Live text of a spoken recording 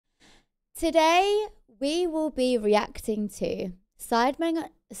Today, we will be reacting to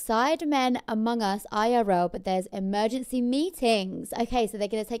SIDEMEN Among Us IRL, but there's emergency meetings. Okay, so they're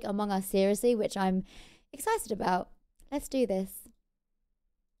going to take Among Us seriously, which I'm excited about. Let's do this.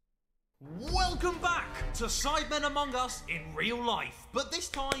 Welcome back to SIDEMEN Among Us in real life, but this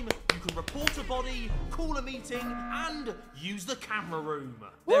time you can report a body, call a meeting, and use the camera room.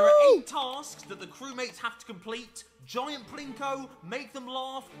 Woo! There are 8 tasks that the crewmates have to complete: giant plinko, make them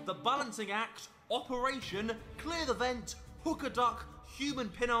laugh, the balancing act, operation, clear the vent, hook a duck, human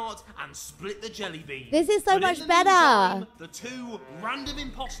pin art, and split the jelly bean. This is so much better. Meantime, the 2 random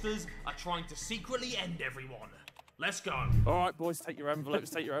imposters are trying to secretly end everyone. Let's go. All right, boys, take your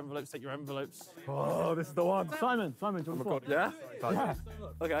envelopes, take your envelopes, take your envelopes. Oh, this is the one. Simon, do you want to Yeah?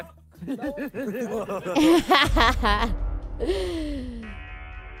 Okay.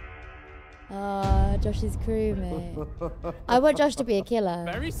 Oh, Josh's crewmate. I want Josh to be a killer.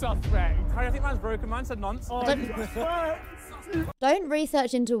 Very suspect. I think man's broken. Man said nonce. Don't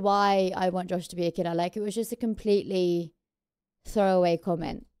research into why I want Josh to be a killer. Like, it was just a completely throwaway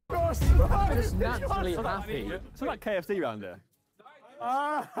comment. Just naturally happy. It's like KFC round here.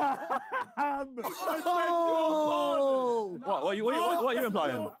 Oh! What are you implying? What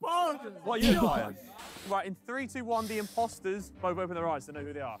are you implying? Right, in 3, 2, 1, the imposters both open their eyes to know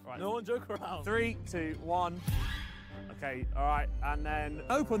who they are. Right. No one joke around. 3, 2, 1. Okay, all right, and then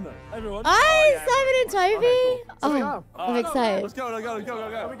open them. Everyone. Hi, yeah, Simon and Toby. So I'm excited. Let's go. Let's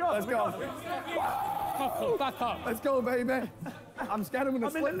go. Back up. Let's go, baby. I'm scared I'm going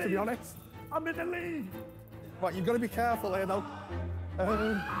to slip, to be honest. I'm in the lead. Right, you've got to be careful here, though.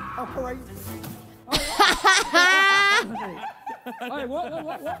 Operate. Hey, what?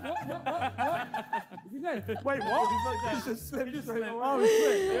 Wait, what? He's just slipped. Why are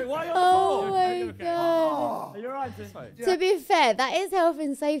you Oh my god. Are you alright, To be fair, that is health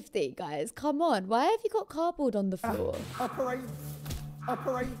and safety, guys. Come on. Why have you got cardboard on the floor? Operate.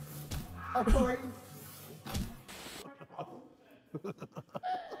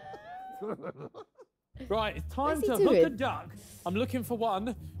 Right, it's time What's he to doing? hook a duck. I'm looking for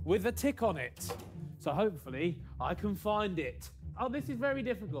one with a tick on it. So hopefully I can find it. Oh, this is very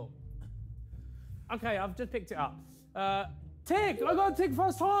difficult. Okay, I've just picked it up. Tick! I got a tick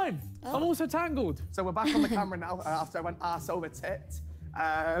first time. Oh. I'm also tangled. So we're back on the camera now after I went arse over tit.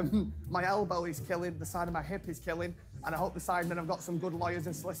 My elbow is killing, the side of my hip is killing, and I hope the sidemen have got some good lawyers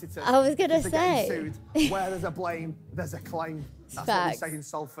and solicitors. I was gonna because they're say. getting sued. Where there's a blame, there's a claim. That's Facts. what we say in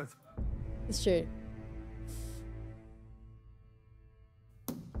Salford. It's true.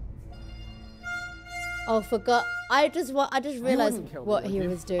 Oh, forgot. I just realized wouldn't kill me, what would he you?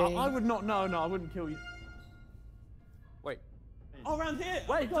 was doing. I would not. No, I wouldn't kill you. Wait. Oh, around here.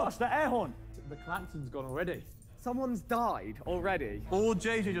 Wait, Josh, the air horn. The klaxon's gone already. Someone's died already. Or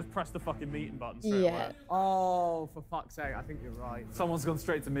JJ just pressed the fucking meeting button straight Yeah. away. Oh, for fuck's sake, I think you're right. Someone's gone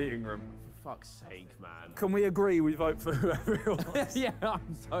straight to meeting room. For fuck's sake, man. Can we agree we vote for whoever it was? Yeah,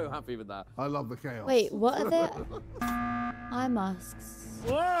 I'm so happy with that. I love the chaos. Wait, what are the eye masks?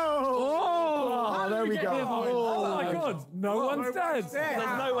 Whoa! Oh, there we go. Oh my god, no one's dead.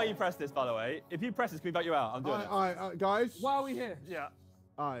 There's no way you press this, by the way. If you press this, can we vote you out? I'm doing it. All right, guys. Why are we here? Yeah.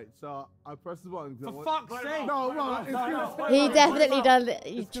 All right, so I pressed the button. For fuck's sake! No, it's because He definitely done it,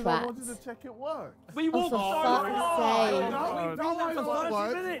 you I wanted twat. to check it worked. We Oh, walked for fuck's sake. No, I know it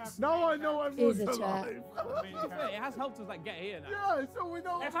worked. minutes. No, I know He's everyone's a twat. alive. It has helped us like get here now. Yeah, so we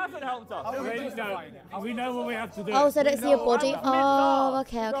know. It hasn't helped us. We know what we have to do. Oh, so I don't see a body? Oh,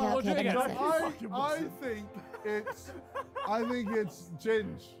 okay, we'll do that it makes again. sense. I think it's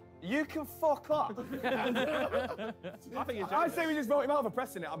Ginge. You can fuck up. I think it's I say we just vote him out for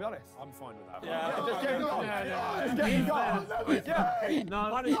pressing it, I'll be honest. I'm fine with that. Yeah. Just get him gone. Yeah. Just get him gone.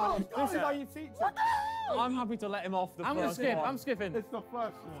 No, This is how you teach it. I'm happy to let him off the first one. I'm skipping. It's the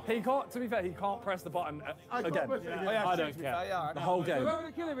first one. He can't, to be fair, he can't press the button I can't again. press it again. I don't care. The whole game. Whoever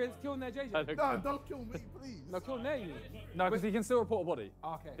the killer is, kill their JJ. I don't No, care. don't kill me, please. No, kill their you. No, because he can still report a body.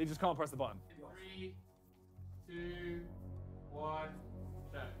 Okay. He just can't press the button. 3, 2, 1,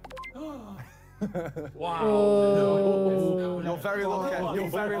 Wow. Oh. You're very lucky. You're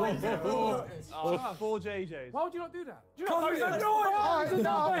very lucky. 4 JJs. Why would you not do that? Because he's The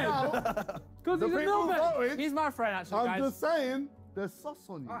Because he's a people millman. voted. He's my friend, actually, I'm guys. just saying, there's sauce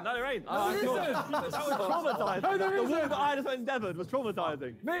on you. No, there ain't. No, there isn't. That was traumatizing. No, there The isn't. walk that I just endeavoured was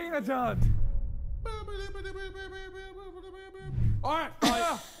traumatizing. Meeting adjourned. All right.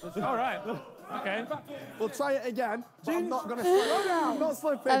 All right. Okay. We'll try it again. But I'm not going to slip. I'm not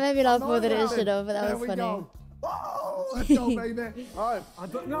slipping. That made me laugh I'm more not than it slipping. should have, but that There was we funny. go. Oh, let's go, baby. All right. I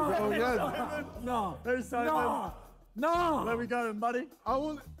don't know. No. There's so no. Where we going, buddy? I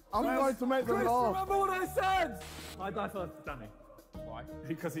want. I'm going to make them Chris, laugh. remember what I said? I die first, Danny. Why?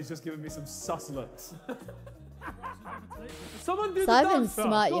 Because he's just given me some sus looks. Someone do Simon's the duck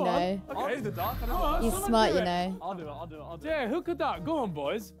smart, first. you Go on. know. I'll do the duck. I don't Go on, know. He's someone smart, do you it. know. I'll do it. I'll do it. Yeah, hook a duck. Go on,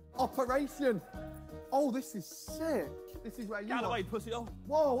 boys. Operation. Oh, this is sick. This is where you Get out of the are. way, pussy. Oh.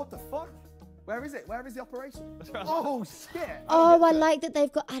 Whoa, what the fuck? Where is it? Where is the operation? Oh, shit. Oh, I like that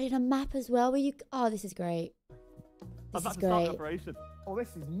they've got added a map as well. Where you? Oh, this is great. I'm This about is to start the great. operation. Oh, this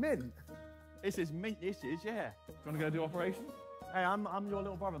is mint. This is me. This is, yeah. Do you want to go do operation? Hey, I'm your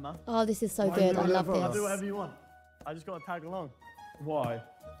little brother, man. Oh, this is so good. I love I'll do this. whatever you want. I just got to tag along. Why?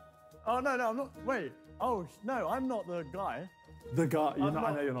 Oh, no, I'm not. Wait. Oh, no, I'm not the guy. The guy. I'm I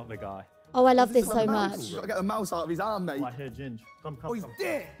not- know you're not the guy. Oh, I love this Is so a mouse. much. You've got to get the mouse out of his arm, mate. Oh, I hear Ginge. Come. Oh, he's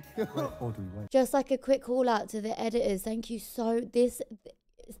dead. Just like a quick call out to the editors. Thank you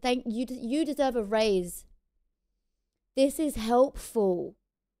thank you. You deserve a raise. This is helpful.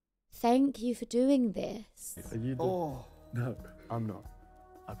 Thank you for doing this. Are you the... Oh. No, I'm not.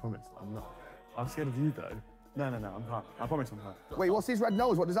 I promise, I'm not. I'm scared of you, though. No, I'm calm. I promise I'm calm. Wait, what's his red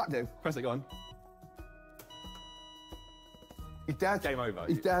nose? What does that do? Press it, go on. He's dead. Game over.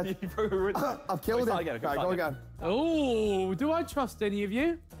 He's dead. I've killed him. Start again, Right, start go again. again. Oh, do I trust any of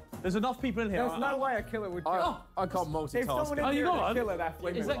you? There's enough people in here. There's no way a killer would do I can't If multitask. someone Oh, in you here got is a one? killer, they're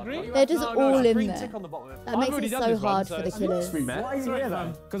flaming. Is that green? They're just all in green there. tick on the bottom of it. That makes already it done so this one, hard so for the it's killers. Why are you here,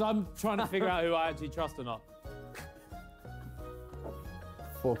 though? Because I'm trying to figure out who I actually trust or not.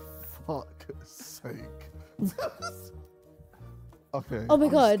 For fuck's sake. Okay. Oh my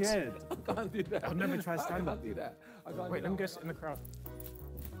god. Scared. I can't do that. I've never tried stand up. do that. I can't Wait, do let me that. go sit in the crowd.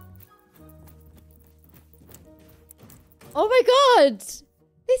 Oh my god.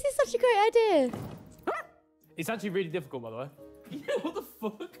 This is such a great idea. It's actually really difficult, by the way. Yeah, what the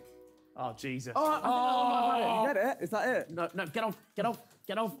fuck? Oh, Jesus. You get it? Is that it? No, get off.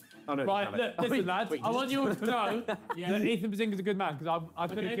 Oh, no. Right, damn look, it. listen, lads. Wait, I want you all to know that Ethan Bazinga's a good man, because I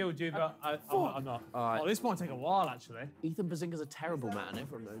could have killed you, but I'm not. Alright. Oh, this might take a while, actually. Ethan Bazinga's a terrible man.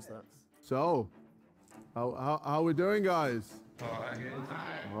 Everyone knows that. So, how we doing, guys? All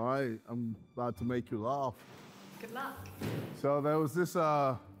right, I'm about to make you laugh. Good luck. So there was this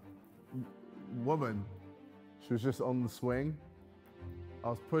woman. She was just on the swing. I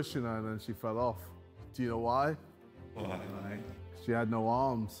was pushing her and then she fell off. Do you know why? Why? She had no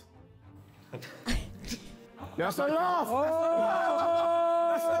arms. Yes, I laugh.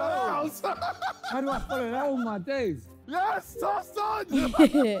 How do I follow that all my days? Yes, that's done.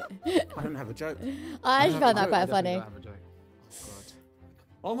 I don't have a joke. I actually found that quite funny. have a joke.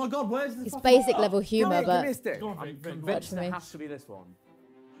 Oh my god, where's the It's basic level humour, You but missed it. Go on, I'm Vic, convinced Watch me. it has to be this one.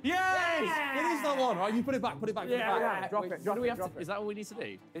 Yes! It is that one. Right, you put it back, put it back. Yeah, drop it, What drop do we it, have drop to, it. is that all we need to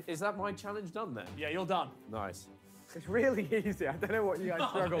do? Is that my challenge done then? Yeah, you're done. Nice. It's really easy. I don't know what you guys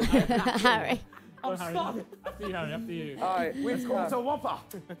struggle with. Harry. I'm stuck. After you, Harry, after you. All right, which one? Whopper.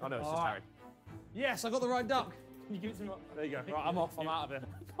 Oh no, it's just Harry. Yes, I got the right duck. Can you give it to me? There you go. Right, I'm off. I'm out of here.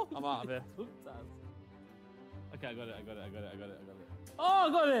 I'm out of here. Okay, I got it. Oh, I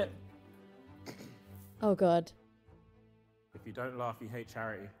got it. Oh god. If you don't laugh, you hate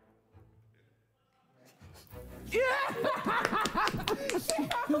charity.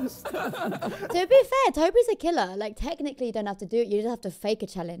 To be fair, Toby's a killer. Like, technically, you don't have to do it. You just have to fake a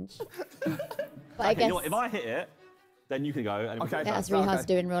challenge. But I Okay, guess you know what, if I hit it, then you can go. And Okay. that's really hard to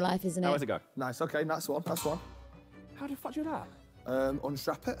do in real life, isn't How does it? it go? Nice, okay, that's one, that's one. How the fuck do you do that?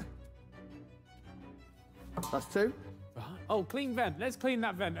 Unstrap it. That's two. Oh, clean vent. Let's clean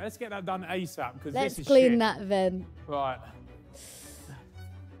that vent. Let's get that done ASAP, because Let's this is clean shit. that vent. Right.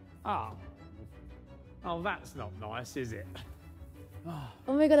 Oh. Oh, that's not nice, is it?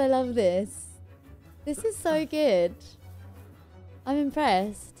 Oh my god, I love this. This is so good. I'm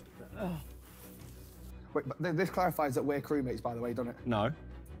impressed. Wait, but this clarifies that we're crewmates, by the way, doesn't it? No.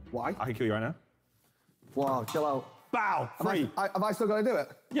 Why? I can kill you right now. Wow, chill out. Bow! Free! Have I still got to do it?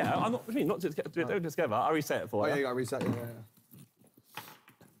 Yeah, I'm not. What do you mean? Not to do it together. I'll reset it for Oh, you. yeah, you got to reset it. Yeah.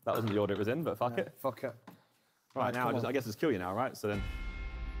 That wasn't the order it was in, but fuck it. Fuck it. Right, now come on. I guess it's kill you now, right? So then.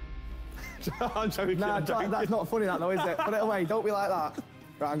 I'm joking. Nah, I'm joking. that's not funny, that though, is it? Put it away. Don't be like that.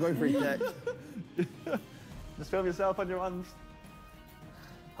 Right, I'm going for a kick. Just film yourself on your ones.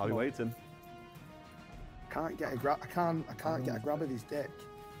 I'll be waiting. Can't get a grab. I can't get a grab of his dick.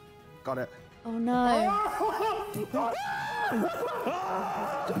 Got it. Oh no.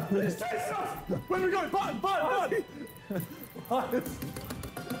 Where are we going? Button!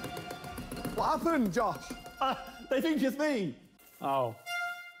 What happened, Josh? They think it's me. Oh.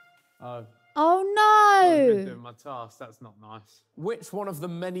 Oh. Oh I've been no! doing my task. That's not nice. Which one of the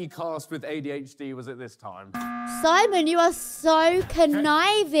many cast with ADHD was it this time? Simon, you are so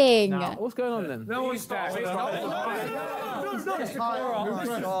conniving. What's going on then? No one's starting.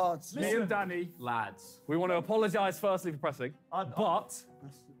 Me and Danny, lads, we want to apologise firstly for pressing, but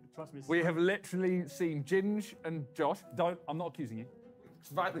Trust me. we have literally seen Ginge and Josh. I'm not accusing you.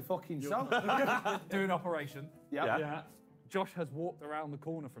 Rightly fucking so. Do an operation. Yeah. Josh has walked around the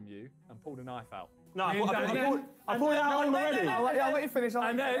corner from you and pulled a knife out. No, I pulled it out on him already. I'll let you finish.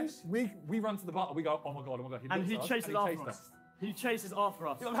 And then we run to the bar. We go, oh my god. And he chases after us. He chases after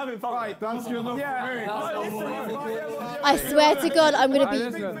us. I'm having fun. Right, That's your number. I swear to God, I'm gonna be.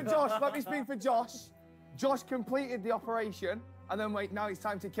 Let me speak for Josh. Josh completed the operation, and then now it's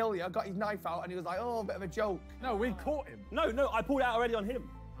time to kill you. Got his knife out, and he was like, "Oh, a bit of a joke." No, we caught him. No, I pulled it out already on him.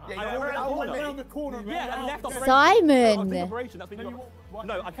 Yeah, I went around the corner. Yeah, and left operation. Simon.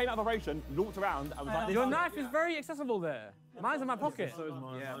 No, I came out of operation, looked around, and was like, Your knife is very accessible there. Mine's in my pocket.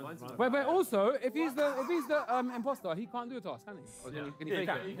 But also, if he's the imposter, he can't do a task, can he? Or can he fake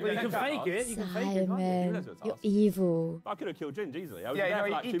it? Well, you can fake it. You can fake it. Simon, you're evil. I could have killed Ginge easily.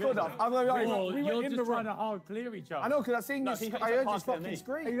 He could have. I'm gonna be honest. We were in the run to hard clear each other. I know, because I seen you. I heard you fucking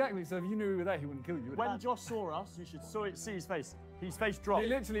scream. Exactly. So if you knew we were there, he wouldn't kill you. When Josh saw us, you should see his face. His face dropped. He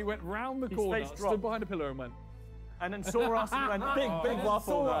literally went round the His corner, face stood dropped. behind a pillar, and went. And then saw us and went, big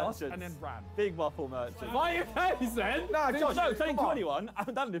waffle merchants. And then ran. Big waffle merchants. Why you face then? No, Josh, no, saying to anyone, I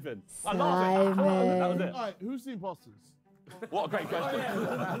haven't done anything. I laughed. That was it. All right, who's the imposters? What a great question.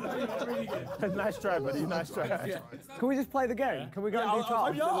 Nice try, buddy. Nice try. Can we just play the game? Can we go and do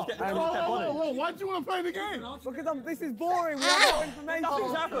tasks? Whoa, why do you want to play the game? Because this is boring. We have no information.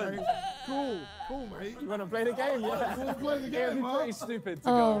 Nothing's happened. Cool, mate. You want to play the game? Yeah. We'll play the It'd game, be huh? pretty stupid to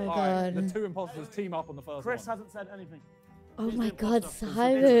Oh go. my All right, God. the two imposters team up on the first Chris one. hasn't said anything. Oh my God, That's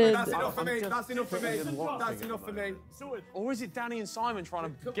Simon. enough for me. That's enough for me. That's enough for me. Or is it Danny and Simon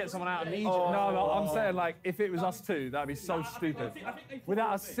trying to get someone out of Egypt? No, I'm saying like if it was us two, that'd be so stupid.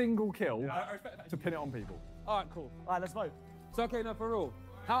 Without a single kill to pin it on people. All right, cool. All right, let's vote. So okay, no, for real.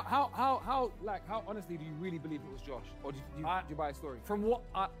 How honestly do you really believe it was Josh, or did you buy a story? From what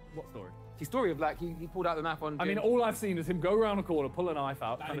story? The story of like he pulled out the knife on. I mean, all I've seen is him go around a corner, pull a knife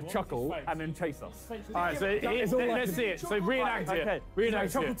out, kind of chuckle, and then chase us. All right, so let's see it. So reenact it. Okay.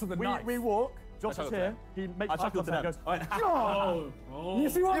 Reenact Chuckle it. to the knife. We walk. Josh is here. He makes eye contact and goes, You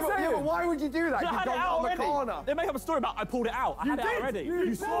see what I'm saying? Yeah, but why would you do that? I You've had it gone out on the already. corner. They make up a story about I pulled it out. I had it out already.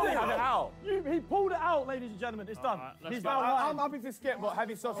 You saw it. had it out. He pulled it out, ladies and gentlemen. It's done. He's now I'm lying. happy to skip, but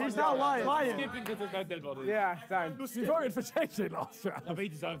heavy sauce. He's now lying. Skipping because there's no dead body. Yeah, done. You voted for chasing last round. No, but he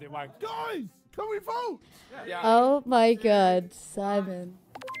deserved it, wank. Guys, can we vote? Oh my God, Simon.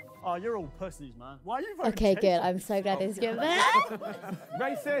 Oh, you're all pussies, man. Why are you voting? Okay, Jason? good. I'm so glad it's good.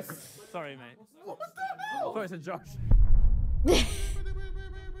 Racist. Sorry, mate. I thought it said Josh. He's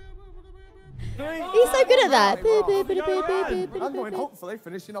so good at that. I'm going hopefully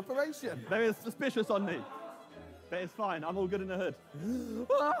finishing operation. They were suspicious on me. But it's fine. I'm all good in the hood.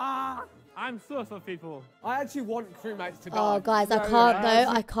 I'm sus of people. I actually want crewmates to die. Oh, guys,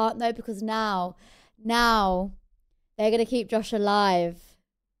 I can't know because now they're gonna keep Josh alive,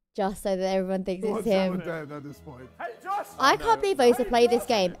 just so that everyone thinks it's him. Dead at this point. Hey, Josh! I can't believe I used to play this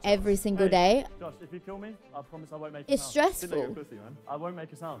game every single day. Josh, if you kill me, I promise I won't make a It's sound. stressful. Didn't know you're a pussy, man. I won't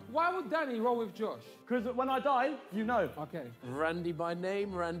make a sound. Why would Danny roll with Josh? Because when I die, you know. Okay. Randy by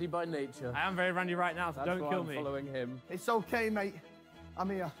name, Randy by nature. I am very randy right now, so That's don't why kill I'm me. following him. It's okay, mate. I'm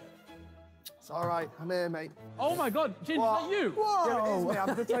here. It's all right. I'm here, mate. Oh my God, Jin, is that you? Whoa! Yeah, it is me.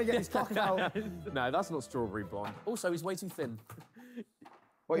 I'm just trying to get his cock out. No, that's not strawberry blonde. Also, he's way too thin.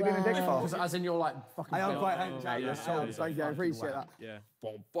 What are you being a dick for? Because as in you're like fucking. I am thin. quite angry. Yeah, Thank you. I appreciate that. Yeah.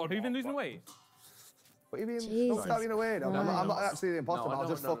 Have you been losing weight? What you mean? Jesus Don't stop being a weirdo. I'm not actually the imposter, but I'll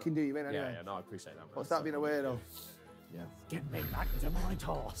just fucking do you in anyway. Yeah, no, I appreciate that. What's that being a weirdo? Get me back to my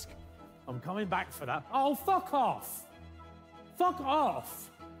task. I'm coming back for that. Oh, fuck off. Fuck off.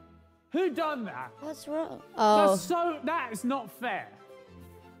 Who done that? What's wrong? Oh, That is not fair.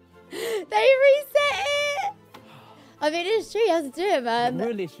 they reset it. I mean, it's true. You have to do it, man.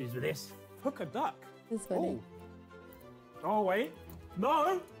 Real issues with this. Hook a duck. It's funny. Oh, wait.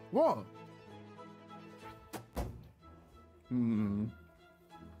 No. What? Hmm.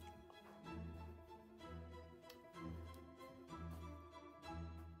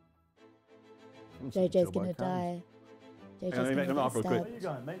 JJ's gonna die. JJ's Let me make them gonna laugh real get quick. stabbed. Where you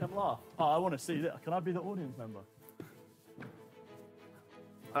going? Make them laugh. Oh, I want to see that. Can I be the audience member?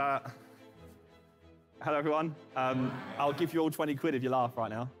 Hello, everyone. I'll give you all 20 quid if you laugh right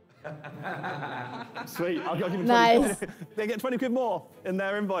now. Sweet, I'll give them 20 Nice. quid. They get 20 quid more in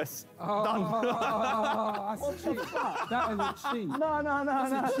their invoice. Done. That's a cheat. That is a cheat. No.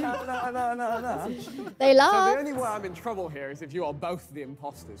 They So laugh. the only way I'm in trouble here is if you are both the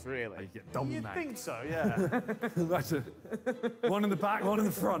imposters, really. You think so, yeah. That's it. One in the back, one in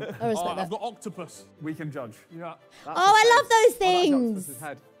the front. I respect I've that. got octopus. We can judge. Yeah. Oh, I love those That's things. octopus's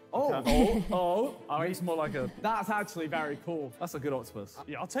head. Oh, he's more like a... That's actually very cool. That's a good octopus.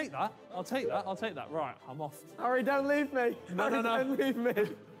 Yeah, I'll take that. I'll take that. Right, I'm off. Harry, don't leave me. No. Don't leave me.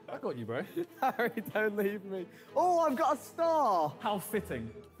 I got you, bro. Harry, don't leave me. Oh, I've got a star. How fitting.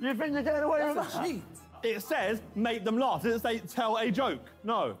 You think you're getting away with That's a that? cheat. It says make them laugh. It doesn't say tell a joke.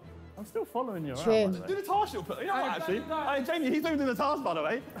 No. I'm still following you True. around. Do the task you'll put. You know what, actually? Hey, Jamie, he's doing the task, by the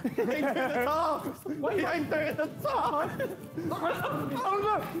way. He's doing the task. What are you doing the task? Oh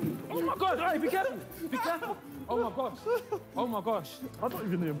no! Oh my God! Hey, be careful! Be careful! Oh my gosh! Oh my gosh! I'm not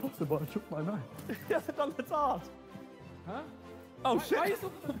even the imposter, but I took my knife. He hasn't done the task. Huh? Oh, shit. Why are you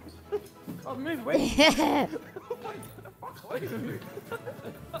still... Oh, move, wait.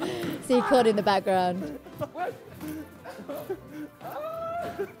 See Claude in the background.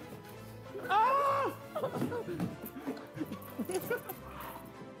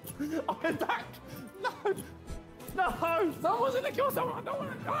 I'm back. No. Someone's gonna kill someone. I don't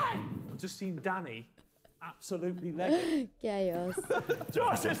want to die. I've just seen Danny absolutely leg it. Chaos.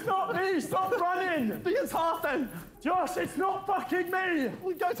 Josh, it's not me. Stop running. Do your task then. Josh, it's not fucking me.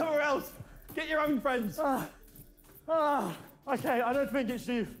 We'll go somewhere else. Get your own friends. Okay, I don't think it's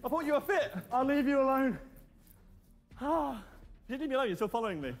you. I thought you were fit. I'll leave you alone. You didn't leave me alone. You're still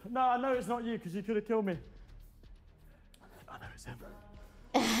following me. No, I know it's not you because you could have killed me. I know it's him.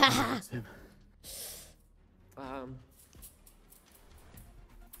 It's him.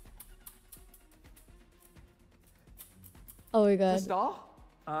 Oh my The God.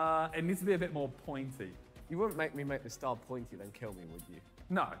 star? It needs to be a bit more pointy. You wouldn't make me make the star pointy, then kill me, would you?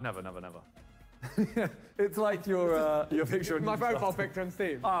 No, never. It's like your picture. My profile picture on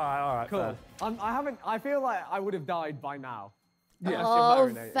Steam. All right. Cool. I feel like I would have died by now. Yeah. Oh,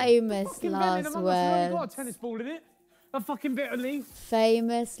 marinated. famous Fucking vent in last amongst us, only got a words. tennis ball in it. A fucking bit of leaf.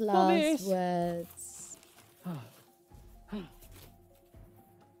 Famous last this. words.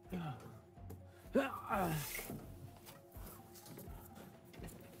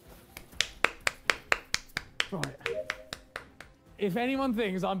 Right. If anyone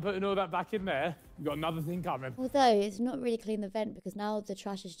thinks I'm putting all that back in there, you've got another thing coming. Although it's not really clean the vent because now the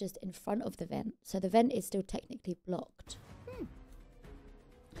trash is just in front of the vent. So the vent is still technically blocked.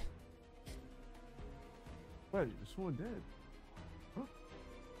 Wait, someone dead? Huh?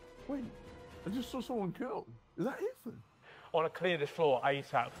 Wait, I just saw someone killed. Is that Ethan? I want to clear this floor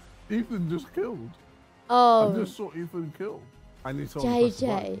ASAP. Ethan just killed. I Oh, just saw Ethan kill. I need someone to press the JJ.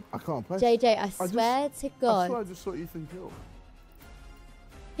 button. I can't press. JJ, I just- swear to I God. swear I just saw Ethan kill.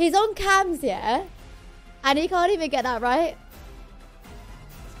 He's on cams, yeah? And he can't even get that right.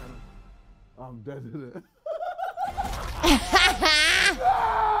 I'm dead in it.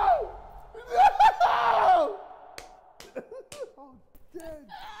 No! I'm dead.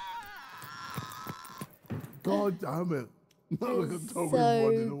 God damn it. Look at Toby so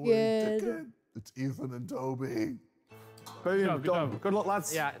running away. good. Dickhead. It's Ethan and Toby. Boom. Good job. Good luck,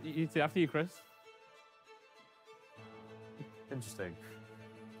 lads. Yeah, you two. After you, Chris. Interesting.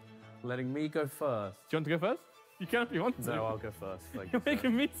 Letting me go first. Do you want to go first? You can if you want to. No, I'll go first. Thank You're you,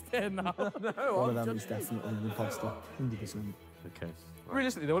 making me scared now. No, One of them is definitely an imposter, 100%. Okay.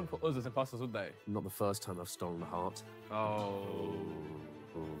 Realistically, they wouldn't put us as imposters, would they? Not the first time I've stolen a heart. Oh.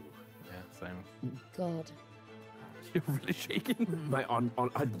 Yeah, same. God. You're really shaking. Mate,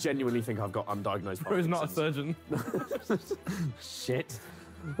 I genuinely think I've got undiagnosed Bro's not a Parkinson's. surgeon. Shit.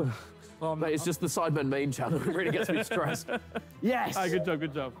 Well, Mate, it's just the Sidemen main channel. It really gets me stressed. Yes! Ah, good job,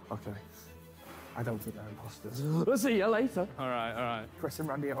 good job. Okay. I don't think they're imposters. We'll see you later. All right. Chris and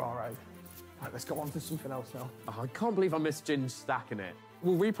Randy are all right. Right, let's go on to something else now. Oh, I can't believe I missed Ginge stacking it.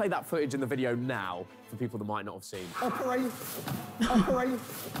 We'll replay that footage in the video now for people that might not have seen. Operate. Operate.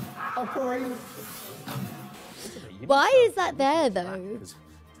 Operate. Why is that there, though? Because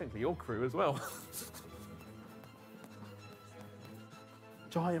technically your crew as well.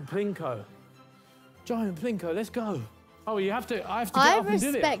 Giant Plinko. Let's go. Oh, you have to. I have to get I up and do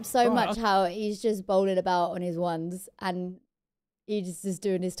it. respect so Right, much how he's just bowling about on his ones and he's just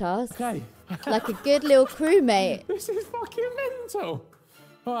doing his tasks. Okay. Like a good little crewmate. This is fucking mental.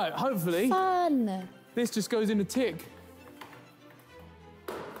 All right, hopefully Fun. this just goes in a tick.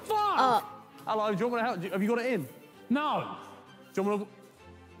 Fuck! Oh, Hello, do you want me to help? Have you got it in? No. Do you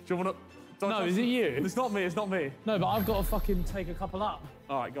want to... No, is it you? It's not me, it's not me. No, but I've got to fucking take a couple up.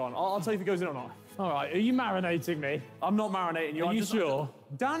 All right, go on. I'll tell you if it goes in or not. All right, are you marinating me? I'm not marinating you. Are you sure?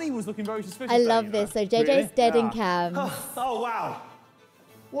 Danny was looking very suspicious. I love this. So JJ's Really? dead in cams. Oh, wow.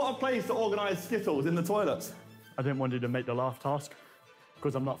 What a place to organise Skittles in the toilets. I didn't want you to make the laugh task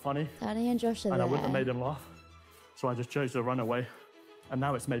because I'm not funny. Danny and Josh are And I wouldn't have there. made them laugh. So I just chose to run away. And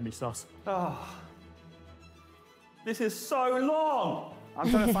now it's made me sus. Oh. This is so long. I'm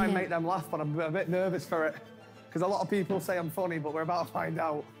trying to make them laugh, but I'm a bit nervous for it. Because a lot of people say I'm funny, but we're about to find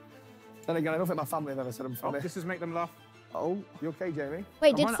out. Then again, I don't think my family have ever said I'm funny. This is make them laugh. Oh, you okay, Jamie?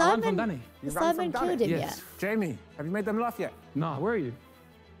 Wait, did I ran from Simon? Danny. Has ran from Simon Danny? killed him Yes. yet? Jamie, have you made them laugh yet? No, where are you?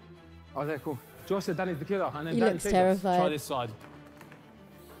 Oh, there, cool. Josh said Danny's the killer. And then He Danny looks chased us. terrified. Try this side.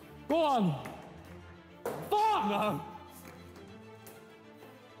 Go on. Fuck! No.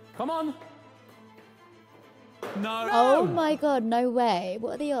 Come on. No. Oh my god, no way.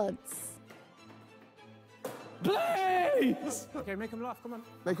 What are the odds? Please! Okay, make them laugh, come on.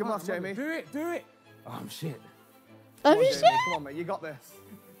 Make him laugh, Jamie. Do it, do it. Oh, shit. Oh Jamie, shit! come on, mate, you got this.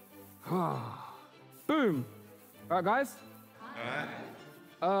 Boom. All right, guys.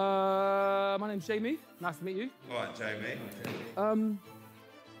 All right. My name's Jamie. Nice to meet you. All right, Jamie.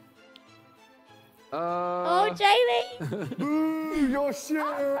 Oh, Jamie! Boo, you're shit.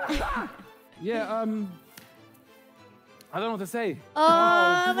 Yeah, I don't know what to say. Oh,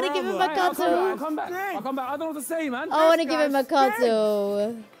 I want to give him a Hey, I'll cuddle. come back. I'll come back. I don't know what to say, man. I want to give him a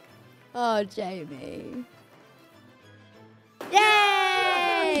cuddle. Oh, Jamie.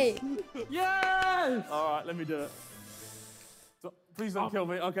 Yay! Yes! All right, let me do it. Please don't kill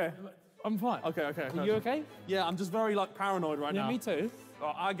me. Okay. I'm fine. Okay. Are you okay? Yeah, I'm just very paranoid right Yeah, now. me too.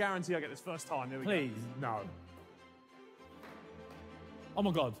 Oh, I guarantee I get this first time. Here we Please, no. Oh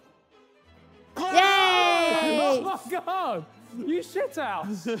my god. Yay! Oh my god! You shit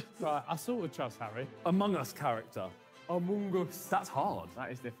house! Right, I sort of trust Harry. Among Us character. Among Us. That's hard.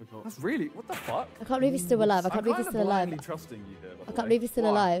 That is difficult. That's really, what the fuck? I can't believe he's still alive. I can't believe he's I'm still alive. blindly trusting you here. by I the can't way. believe he's still Why?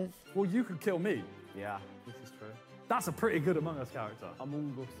 alive. Well, you could kill me. Yeah, this is true. That's a pretty good Among Us character.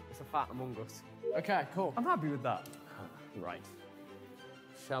 Among Us. It's a fat Among Us. Okay, cool. I'm happy with that. Right.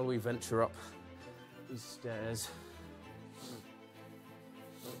 Shall we venture up these stairs?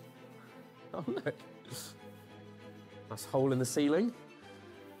 Oh, look. Nice hole in the ceiling.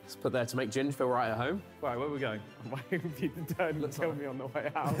 It's put there to make Ginge feel right at home. Right, where are we going? I'm waiting for you to turn and kill me on the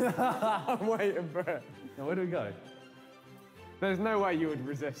way out. I'm waiting for it. Now, where do we go? There's no way you would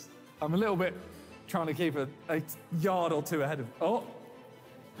resist. I'm a little bit trying to keep a yard or two ahead of... Oh!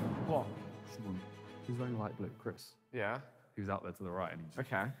 What? Someone. He's wearing light blue. Chris. Yeah. He was out there to the right and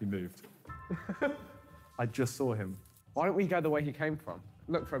Okay. he moved. I just saw him. Why don't we go the way he came from?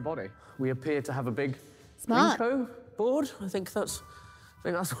 Look for a body. We appear to have a big Smart. Blinko board. I think that's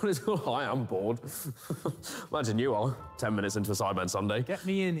what it's called. I am bored. Imagine you are 10 minutes into a SIDEMEN Sunday. Get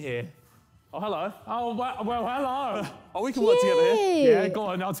me in here. Oh, hello. Oh, well, hello. Oh, we can work together here. Cute. Yeah, go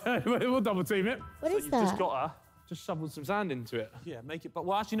on, I'll tell you. We'll double team it. What is You've that? just got her. Just shovel some sand into it. Yeah, make it... But,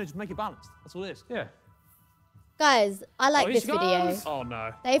 well, actually, no, just make it balanced. That's all it is. Yeah. Guys, I like here this she video. goes. Oh,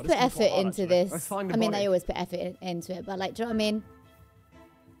 no. They Oh, put this is effort quite hard, into actually. this. Let's find a I mean, body. they always put effort into it, but like, do you know what I mean?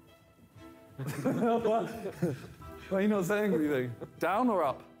 Why are you not saying anything? Down or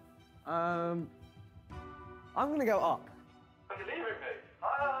up? I'm gonna go up. Are you leaving me?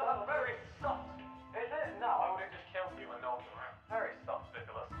 That's very soft. Is it? No, I would have just killed you and knocked around. Very soft,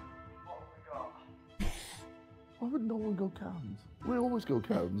 Nicholas. What have we got? Why would no one go cams? We always go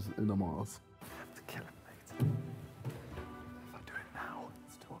cams in the Mars. To kill him later. If I do it now,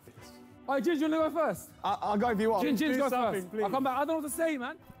 it's too obvious. All right, Ginge, you want to go first? I'll go if you want. Ginge, go something, first. please. I'll come back. I don't know what to say,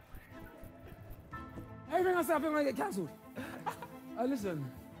 man. Everything I say, I'm going to get cancelled. Listen.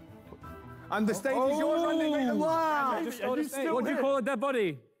 And the stage is yours, Andy. Make them laugh. Just hold the stage. What do you call a dead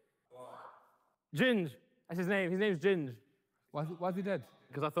body? Ginge. That's his name. His name's Ginge. Why is he dead?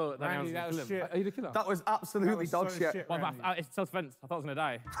 Because I thought that Randy, that was was shit. Are you the killer? That was absolutely dog shit. Well, it's self-defense. I thought I was going to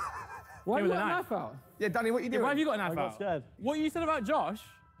die. Why have Came you with got a a knife. knife out? Yeah, Danny, what you doing? Why have you got a knife I got out? scared. What you said about Josh,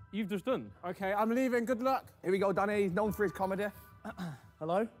 you've just done. Okay, I'm leaving. Good luck. Here we go, Danny. He's known for his comedy.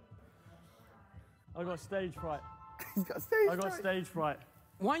 Hello? I got stage fright. He's got stage I got fright. stage fright.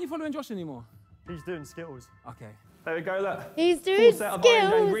 Why aren't you following Josh anymore? He's doing Skittles. Okay. There we go, look. He's Full doing set of orange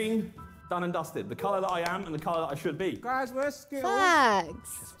and skills. green, done and dusted. The colour that I am and the colour that I should be. Guys, where's skills?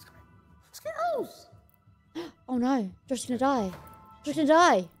 Facts. Skittles. Oh no, Josh's gonna die. Josh's gonna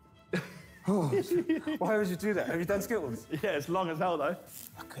die. Why would you do that? Have you done skills? Yeah, it's long as hell though.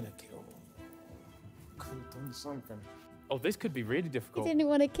 I could have killed him. Could have done something. Oh, this could be really He difficult. didn't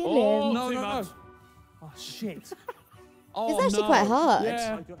want to kill Oh, him. no, Too no, much. no. Oh, shit. Oh, It's actually no. quite hard. Yeah.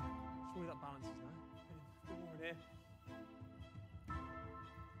 Surely that balances now.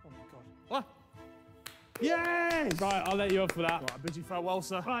 What? Yay! Right, I'll let you off for that. Right, I bid you farewell,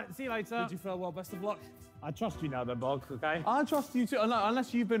 sir. Right, see you later. Bid you farewell, best of luck. I trust you now then, Bog, okay? I trust you too,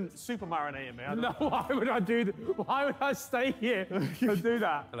 unless you've been super marinating me. No, why would I do that? Why would I stay here and do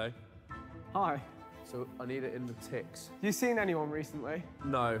that? Hello. Hi. So I need it in the ticks. You seen anyone recently?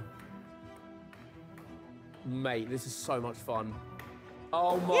 No. Mate, this is so much fun.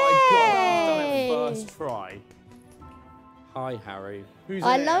 Oh my God, I've done it first try. Hi, Harry. Who's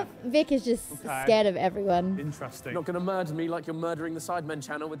I there? love Vic is just scared of everyone. Interesting. Not gonna murder me like you're murdering the Sidemen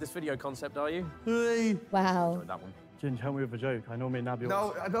channel with this video concept, are you? Hey. Wow. Enjoyed that one. Ginge, help me with a joke. I normally nab yours.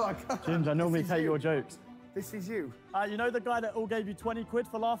 No, I can't. Ginge, I normally take your jokes. This is you. You know the guy that all gave you 20 quid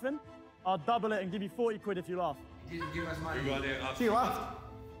for laughing? I'll double it and give you 40 quid if you laugh. Give us money. She laughed.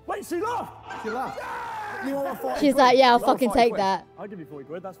 Wait, she laughed! She laughed. You want 40 She's quid? like, yeah, I'll You want fucking 40 take quid? that. I'll give you 40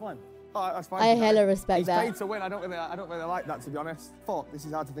 quid, that's fine. All right, that's fine. I hella respect He's that. paid to win. I don't really like that, to be honest. Fuck, this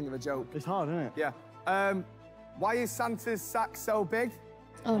is hard to think of a joke. It's hard, isn't it? Yeah. Why is Santa's sack so big?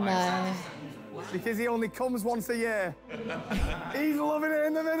 Oh no. Because he only comes once a year. He's loving it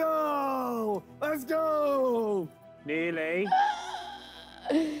in the middle. Let's go. Nearly.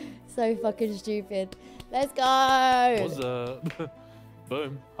 So fucking stupid. Let's go. What's up?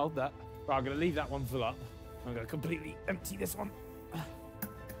 Boom. Hold that. Right, I'm gonna leave that one full up. I'm gonna completely empty this one.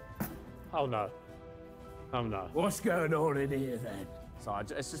 Oh no. Oh no. What's going on in here then? So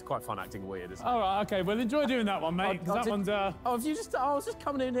it's just quite fun acting weird, isn't it? All right, okay. Well, enjoy doing that one, mate. 'Cause that one's Oh, have you just? I was just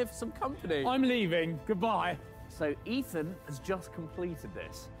coming in here for some company. I'm leaving. Goodbye. So Ethan has just completed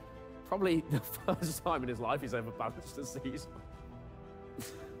this. Probably the first time in his life he's ever balanced a season.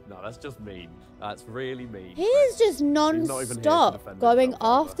 No, that's just mean. That's really mean. He is just not even here to non-stop defend going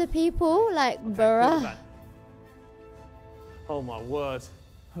himself, after people like bruh. Oh my word.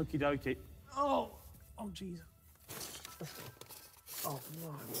 Okie dokie. Oh Jesus. Oh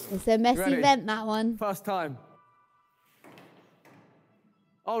no. It's a messy Ready? vent, that one. First time.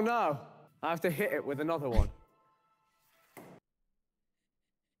 Oh no, I have to hit it with another one.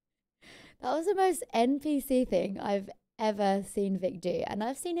 That was the most NPC thing I've ever seen Vic do. And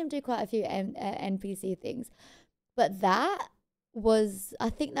I've seen him do quite a few NPC things. But that was, I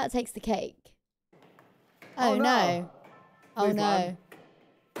think that takes the cake. Oh, no. Oh Please, no. man.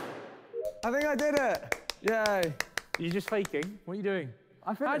 I think I did it. Yay. Are you just faking? What are you doing?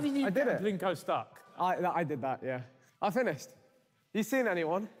 I finished. How did you I did get it. Blinko stuck? I did that, yeah. I finished. You seen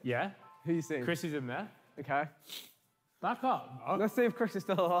anyone? Yeah. Who you seen? Chris is in there. Okay. Back up. Oh, Let's see if Chris is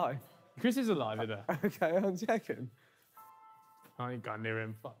still alive. Chris is alive in there. Okay, I'm checking. I ain't going near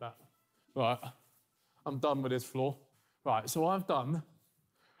him. Fuck that. Right. I'm done with this floor. Right, so I've done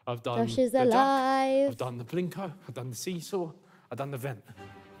Josh is the duck, alive. I've done the Blinko, I've done the seesaw, I've done the vent.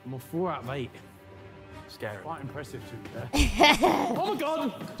 I'm a 4 out of 8. Scary. Quite impressive to be there. Oh my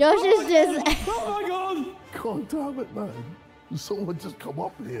God! Josh is just... Oh my God! God damn it, man. Someone just come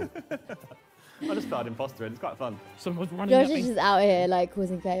up here. I just started imposter and it's quite fun. Someone's running Josh at me. is just out here like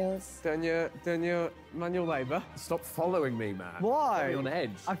causing chaos. Done your manual labour. Stop following me, man. Why? You're on edge.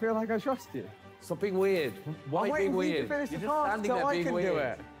 I feel like I trust you. Stop being weird. Why I'm being waiting for you to weird? finish the You're just task standing so there I being can weird. do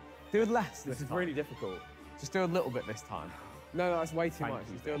it. Do it less This is time. really difficult. Just do a little bit this time. No, that's way too Thank much.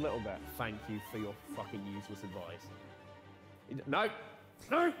 you. Just do a little bit. Thank you for your fucking useless advice. No!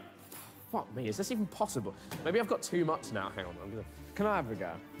 No! Fuck me, is this even possible? Maybe I've got too much now. Hang on, I'm gonna... Can I have a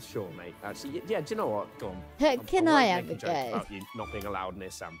go? Sure, mate. Actually, yeah, do you know what? Go on. Can won't I make have a joke go? about you not being allowed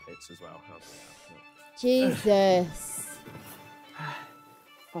near sandpits as well. How's that? Jesus.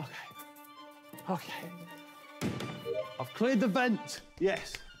 Okay. I've cleared the vent.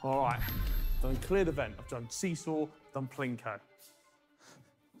 Yes. All right. Done clear the vent. I've done seesaw, done Plinko.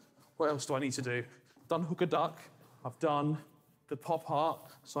 What else do I need to do? Done hook a duck. I've done the pop heart.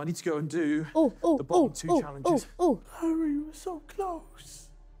 So I need to go and do the bottom 2 challenges. Harry, you were so close.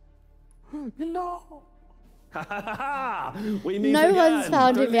 No. We meet No again. one's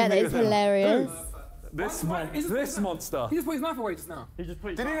found Don't him yet. leave me It's with him. hilarious. This monster. He just put his knife away just now. He just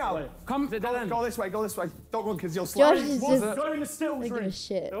put his Did he knife now? away. Come, Go this way, go this way. Don't run because you'll Josh slide. is just Go in the stills making room. a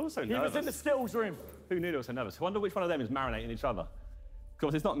shit. They're also He was nervous. in the stills room. Who knew they were so nervous? I wonder which one of them is marinating each other.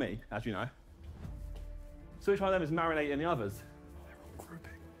 Because it's not me, as you know. So which one of them is marinating the others?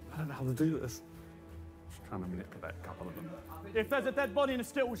 I don't know how to do this. Just trying to manipulate a couple of them. If there's a dead body in the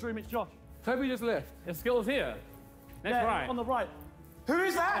stills room, it's Josh. Toby just left. Your skills here. Next Yeah, right. on the right. Who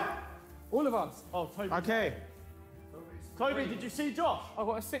is that? All of us. Oh, Toby. Okay. Toby, did you see Josh? I've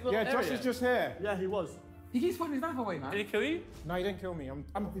got a sick little Yeah, Josh area. is just here. Yeah, he was. He keeps putting his knife away, man. Did he kill you? No, he didn't kill me. I'm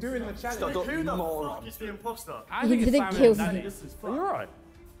doing the challenge. Who the fuck is the imposter? I He think it's didn't Simon kill and Danny. me. This is Are you fun. all right?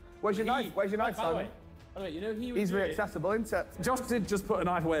 Where's your knife? Where's your knife, By the way, Simon? Oh, wait, you know he was. He's very accessible, isn't it? Josh did just put a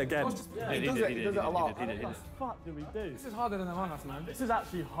knife away again. He does it a lot. What the fuck do we do? This is harder than the one last man. This is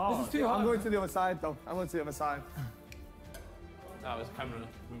actually hard. This is too hard. I'm going to the other side, though. I'm going to the other side. That was camera.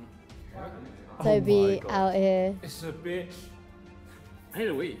 Toby out here. It's a bitch. I need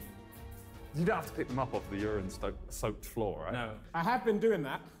a wee. You don't have to pick them up off the urine-soaked floor, right? No. I have been doing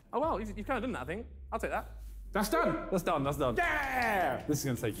that. Oh, well, you've kind of done that, I think. I'll take that. That's done. That's done, that's done. Yeah! This is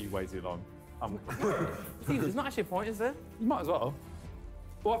going to take you way too long. There's not actually a point, is there? You might as well.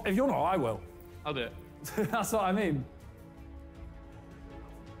 Well, if you're not, I will. I'll do it. That's what I mean.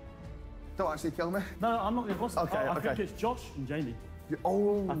 Don't actually kill me. No, I'm not the imposter. Okay, I okay. think it's Josh and Jamie.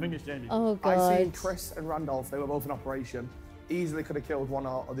 Oh. I think it's Jamie. Oh I seen god. Chris and Randolph. They were both in operation. Easily could have killed one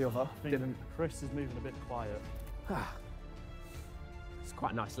or the other. Didn't. Chris is moving a bit quiet. It's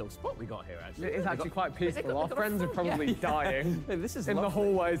quite a nice little spot we got here, actually. It is actually quite peaceful. Our friends are probably dying This is in the lovely.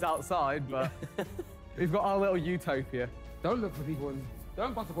 hallways outside, but we've got our little utopia. Don't look for people.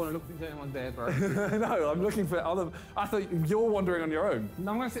 Don't pass the corner and look if anyone's there, bro. No, I'm looking for other... I thought you're wandering on your own.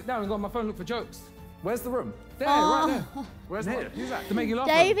 No, I'm going to sit down and go on my phone and look for jokes. Where's the room? There, right there. Where's There. one? Who's that? To make you laugh.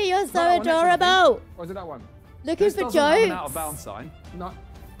 Davey, you're so That one next one, I think. adorable. Or is it that one? Looking This for doesn't have an jokes. out of bounds sign. No.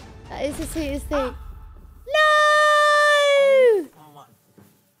 That is the sweetest thing. No!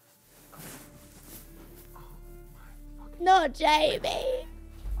 Not Jamie.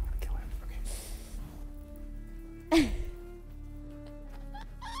 Kill him.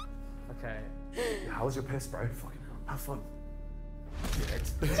 Okay. How was your piss, bro? Fucking hell. Have fun.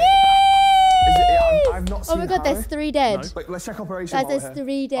 I've not seen Oh my god, Harry. there's 3 dead. No. Wait, let's check operation. Guys, while we're there's here.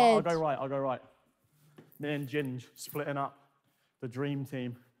 3 I'll dead. go right, I'll go right. Me and Ginge splitting up the dream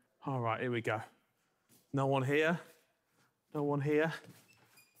team. All right, here we go. No one here. No one here.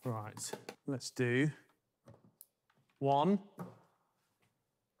 Right, let's do 1,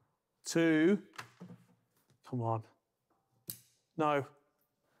 2. Come on. No.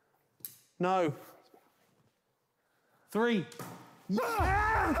 No. 3.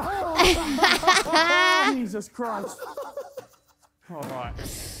 Jesus Christ. All right.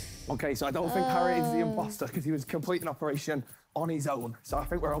 Okay, so I don't think Harry is the imposter because he was completing operation on his own. So I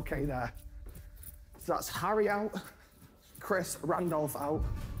think we're okay there. So that's Harry out, Chris, Randolph out.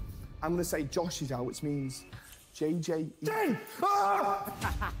 I'm gonna say Josh is out, which means JJ. Jay!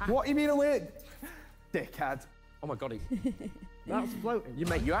 What you mean away? Dickhead. Oh my god, That's floating.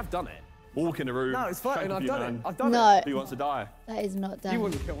 you have done it. Walk in the room. No, it's floating. Shake a I've few done man. it. I've done No, Who wants to die? that is not You done.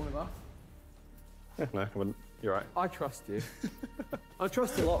 wouldn't kill one of us. No, I wouldn't. You're right. it. I trust you. I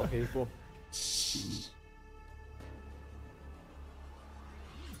trust a lot of people.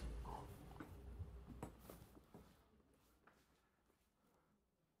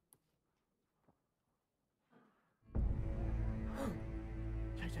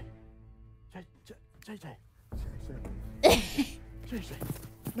 JJ.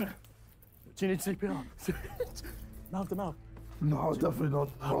 Do you need CPR? Mouth to mouth. No, definitely not.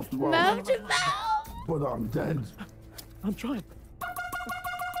 Mouth to mouth. But I'm dead. I'm trying.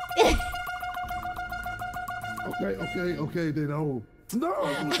 Okay, they know. No!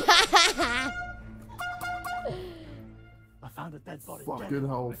 I found a dead body. Fucking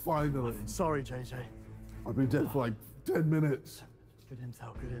hell, finally. Sorry, JJ. I've been dead for like 10 minutes. Good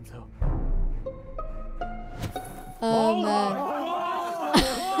intel, good intel. Oh man.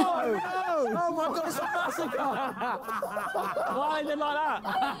 Oh my god, it's a massacre! Why is it like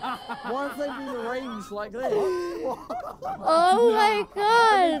that? Why have they been arranged like this? Oh my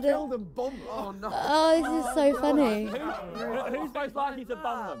god. Killed and bombed. Oh no. Oh, this is so funny. Who's most likely to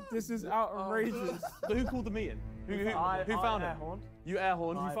bum them? This is outrageous. So who called the meeting? Who found him? Airhorn. You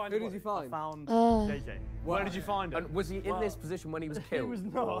airhorn. Who found Who him? did you find? Found Oh. JJ. Where did you find him? And was he in this position when he was He killed? was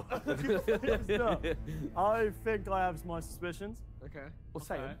not. He was not. I think I have my suspicions. Okay. Well,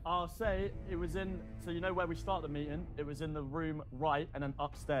 say it. I'll say it was in, so you know where we start the meeting? It was in the room right and then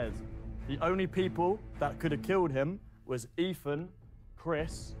upstairs. The only people that could have killed him was Ethan,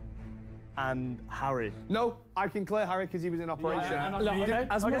 Chris, and Harry. No, I can clear Harry because he was in operation. Look, Okay,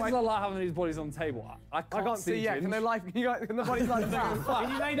 as much okay. as I like having these bodies on the table, I can't see Yeah, Ginge. can they like? Can the bodies like that?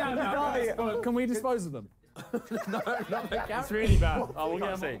 Can you lay down now? Can we dispose of them? It's really bad. Oh, we'll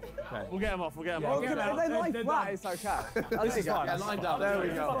get him off. We'll get him off. We'll get him off. If they like that, it's okay. This is fine. Line down. There we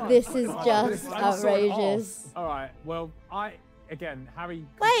go. This is just outrageous. All right. Well, again, Harry.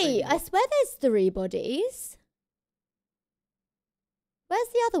 Wait, I swear there's 3 bodies. Where's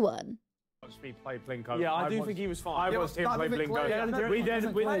the other one? Watched me play Blinko. Yeah, I do think he was fine. I watched him play Blinko.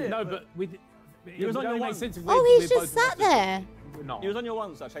 He was on your only once. makes sense if Oh, we he's just both sat there. He was on your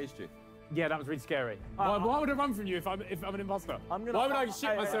once. I chased you. Yeah, that was really scary. Why would I run from you if I'm an imposter? Why would I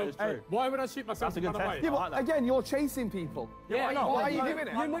shit myself? Why would I shoot myself? That's a good test. Yeah, but again, you're chasing people. Yeah, why are you doing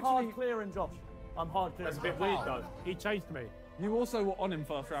it? I'm hard clearing, Josh. I'm hard clearing. That's a bit weird, though. He chased me. You also were on him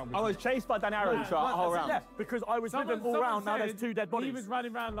first round. I was chased by Dan Aaron throughout the whole round. Yeah, because I was with him all round. Now there's 2 dead bodies. He was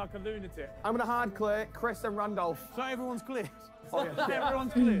running around like a lunatic. I'm gonna hard clear Chris and Randolph. So everyone's clear.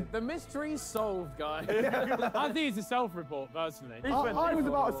 Everyone's clear. The mystery's solved, guys. I think it's a self-report, personally. I was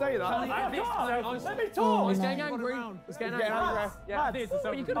about to say that. Let me talk. He's getting angry. He's getting angry. Yeah, I think it's a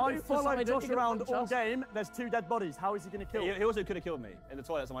self-report. I followed Josh around all game. There's 2 dead bodies. How is he going to kill? He also could have killed me in the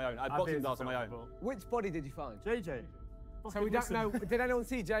toilets on my own. I had boxing gloves on my own. Which body did you find? JJ. So we don't know. Did anyone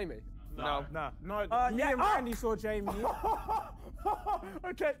see Jamie? No. Me and Randy saw Jamie.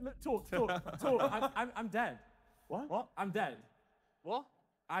 Okay, talk. I'm dead. What? I'm dead. What?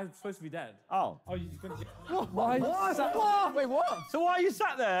 I'm supposed to be dead. Oh. Oh, you just gonna... Why? What? Wait, what? So why are you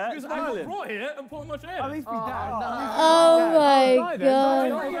sat there? Because I got brought here and put in my chair. At least be dead. Oh my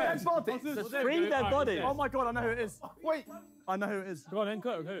god. 3 dead bodies. Oh my god, I know who it is. Wait. I know who it is. Go on then,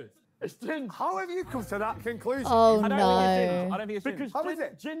 who? It's Ginge. How have you come to that conclusion? Oh I no. don't think it's Ginge. Because How is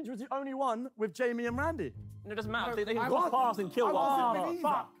it? Ginge was the only one with Jamie and Randy. It doesn't matter. They can cross paths and kill one.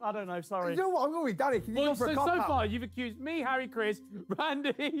 Fuck. I don't know, sorry. You know what? I'm going with Danny. Can you go for a cop out? far, you've accused me, Harry, Chris,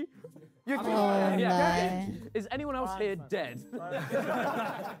 Randy. Oh no. Is anyone else here dead?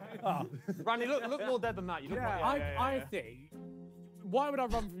 Randy, look more dead than that. You look I think. Why would I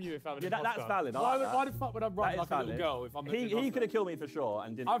run from you if I'm an imposter? That's valid. Why the fuck would I run like a little girl if I'm an imposter? He could have killed me for sure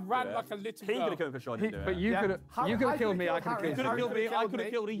and didn't. I ran like a little girl. He could have killed me for sure and didn't do it. But you could have killed me. I could have He killed could have you. killed me. I could have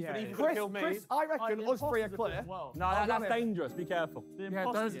killed Ethan. Ethan could have killed me. Chris, I reckon us 3 are clear. No, that's dangerous. Be careful. Yeah,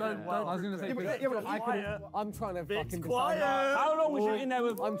 don't. I was going to say, I'm trying to fucking decide. How long was you in there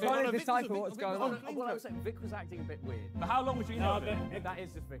with? I'm trying to decipher what's going on. What I was saying, Vic was acting a bit weird. But how long was you in there with him? That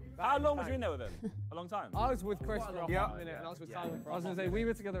is just Vic. How long was you in there with him? A long time. I was with Chris for a hot minute, and I was with Simon for I was going to say, we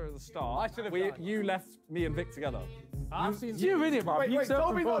were together at the start. You left me and Vic together. I've seen you in it, bro. Wait,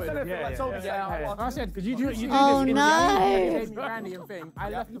 Toby not said anything. Toby said I said, because you do this. Oh no. Randy and thing. I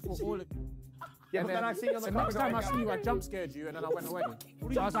left before all of. Yeah, but then I see you on the next time I see you, I jump scared you, and then I went away.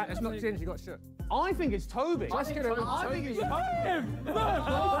 So I was like, it's not Ginge, you got shit. I think it's Toby. I think it's Toby. He's done it.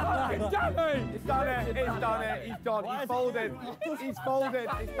 He's done it. He's done it. He's done. He's folded. He's folded.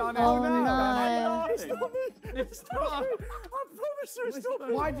 He's done it. Oh no. It's not me. It's not me. I promise you it's not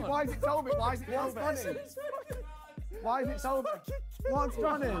me. Why is it Toby? Why is it Toby? Why is it Toby? What's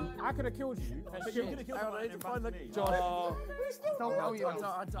running? I could have killed you. You could have killed me. Find the Josh. Don't know you.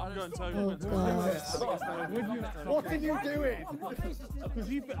 I'm going Toby. Oh god. What did you do it? Because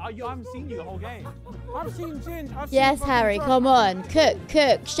I haven't seen you the whole game. I've seen Ginge. Yes, Harry, come on. Cook,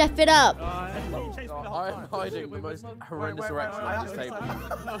 chef it up. I'm hiding the most horrendous erection on this table.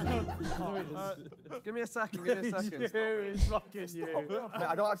 Give me a second. Give me a second. It's fucking you. Mate,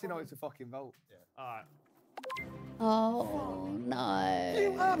 I don't actually know it's a fucking vote. Alright. Oh no.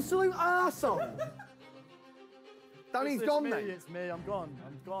 You absolute arsehole. Danny's gone, mate. It's me. I'm gone.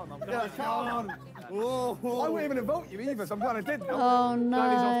 Yeah, come on. I wouldn't even vote you either, so I'm glad I did. Oh no.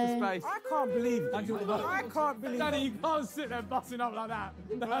 I can't believe it. I can't believe Danny, you can't sit there busting up like that.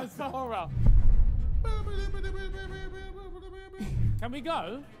 That's the horror. Can we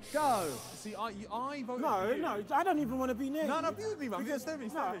go? Go. See, I voted No, I don't even want to be near you. No, be with me, man. Stay with me.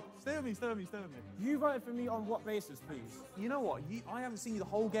 Stay with me. You voted for me on what basis, please? You know what? I haven't seen you the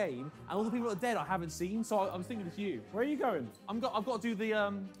whole game, and all the people that are dead I haven't seen, so I was thinking it's you. Where are you going? I've got to do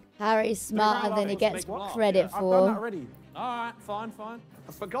the Harry's smarter than he gets credit I've done that for. already. Alright, fine.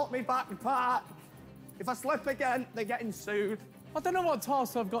 I forgot me back part. If I slip again, they're getting sued. I don't know what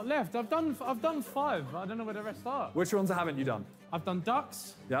tasks I've got left. I've done 5, but I don't know where the rest are. Which ones haven't you done? I've done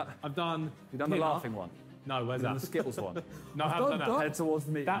ducks. Yeah. I've done. You've done the laughing one. No, where's And that? the Skittles one. No, I haven't done that. Head towards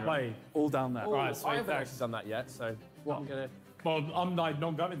the meeting That room. way. All down there. Right, I sweet, haven't thanks. actually done that yet, so I'm gonna. Well, I'm like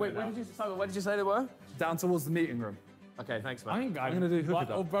not going Wait, there. where did you say they were? Down towards the meeting room. Okay, thanks, man. I ain't going. I'm gonna do hooker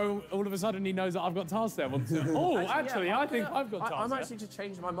duck. Bro, all of a sudden he knows that I've got tasks there. Actually, I think I've got tasks. I'm actually just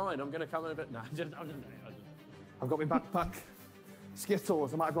changed my mind. I'm gonna come in a bit. Nah, I've got my backpack.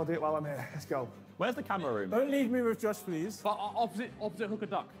 Skittles. I might as well do it while I'm here. Let's go. Where's the camera room? Don't leave me with Josh, please. But opposite hooker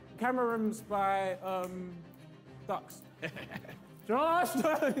duck. Camera room's by ducks. Josh!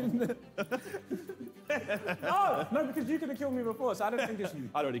 No, because you could have killed me before, so I don't think it's you.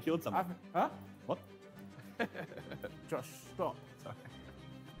 I'd already killed someone. Huh? What? Josh, stop. Sorry.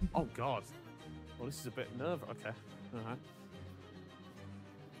 Oh God. Well, this is a bit nerve. Okay.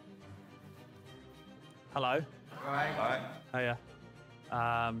 Hello. Hi. Hiya.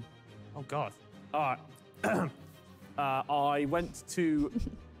 Oh God. All right. I went to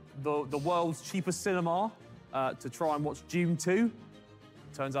the world's cheapest cinema to try and watch Dune 2.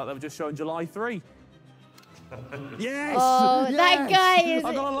 Turns out they were just showing July 3. Yes! Oh, yes! that guy is.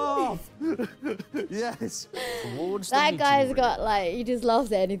 I got a laugh. Yes. That guy's got like, he just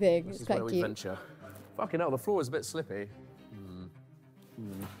laughs at anything. This It's is quite where we cute. venture. Fucking hell, the floor is a bit slippy.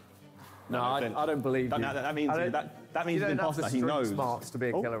 No, I don't believe you. That means he's an imposter. He knows. Smarts to be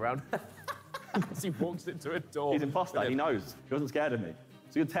a killer round. As he walks into a door. He's an imposter. He knows. He wasn't scared of me.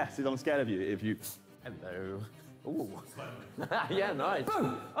 It's a good test. I'm scared of you if you. Hello. Ooh. Yeah, nice.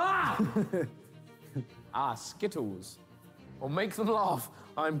 Boom! Ah! Ah, Skittles. Or make them laugh.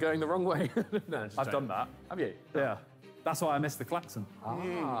 I'm going the wrong way. No, I've done that. Have you? Yeah. That's why I missed the klaxon.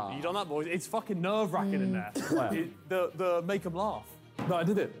 Ah. You done that, boys? It's fucking nerve-wracking in there. The make them laugh. No, I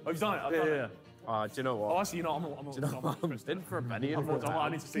did it. Oh, you've done it? I've done it. Do you know what? Oh, actually, you know, I'm in for a penny. I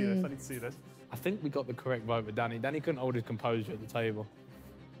need to see this. I need to see this. I think we got the correct vote with Danny. Danny couldn't hold his composure at the table.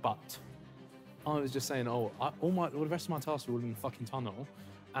 But I was just saying, all the rest of my tasks were all in the fucking tunnel.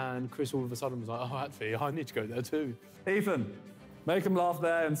 And Chris all of a sudden was like, oh, actually, I need to go there too. Ethan, make him laugh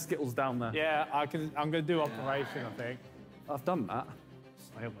there and Skittles down there. Yeah, I'm going to do operation, I think. I've done that.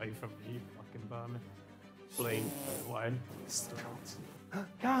 Stay away from me, you fucking vermin. Please, Wayne.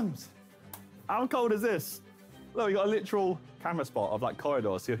 Cams, how cold is this? Look, we got a literal camera spot of like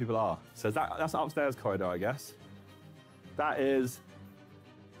corridor, see where people are. So that's an upstairs corridor, I guess. That is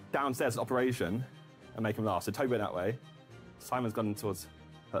downstairs operation and make him laugh. So Toby went that way. Simon's gone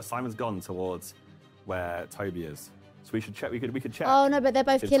towards where Toby is. So we should check. We could check. Oh no, but they're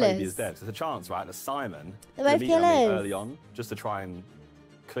both if killers. Toby is dead. So there's a chance, right, that Simon They're both could meet Emily killers. early on just to try and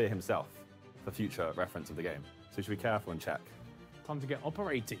clear himself for future reference of the game. So we should be careful and check. Time to get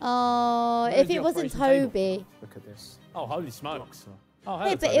operated. Oh, Where's if the it wasn't operation Toby. table? Look at this. Oh, holy smokes. Oh, hello,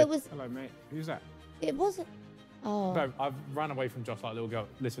 Wait, but Toby. it was. Hello, mate. Who's that? It wasn't. Oh. Bro, I've ran away from Josh like a little girl.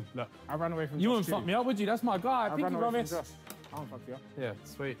 Listen, look. I ran away from You Josh wouldn't too. fuck me up, would you? That's my guy. I Pinky ran away from promise. Josh. I won't fuck you up. Yeah,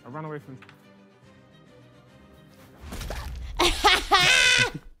 sweet. I ran away from...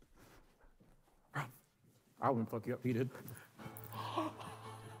 I wouldn't fuck you up, he did.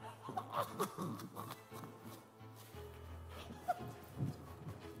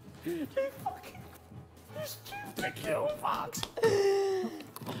 You stupid little fox.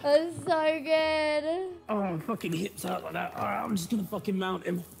 That's so good. Oh, my fucking hips out like that. All right, I'm just gonna fucking mount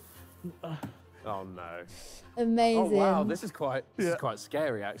him. Oh no. Amazing. Oh wow, this is quite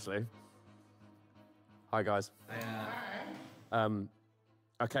scary actually. Hi guys.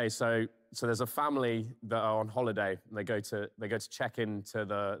 Okay, so there's a family that are on holiday and they go to check into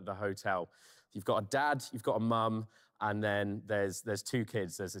the hotel. You've got a dad, you've got a mum, and then there's two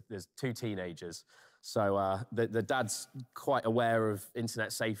kids. There's two teenagers. So the dad's quite aware of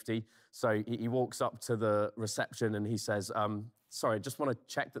internet safety. So he walks up to the reception and he says, sorry, I just want to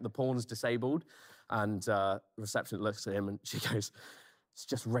check that the porn's disabled. And the receptionist looks at him and she goes, it's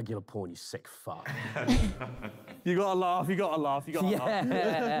just regular porn, you sick fuck. You gotta laugh, you gotta laugh, you gotta laugh.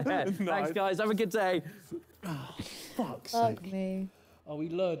 Yeah. Nice. Thanks, guys. Have a good day. Fuck's Fuck sake. me. Oh, he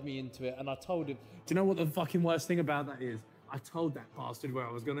lured me into it and I told him. Do you know what the fucking worst thing about that is? I told that bastard where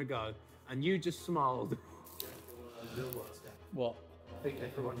I was gonna go and you just smiled. What? I think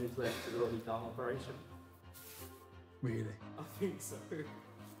everyone who's left has already done operation. Really? I think so.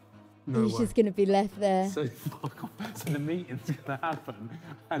 No He's way. just gonna be left there. So, fuck off. So the meeting's gonna happen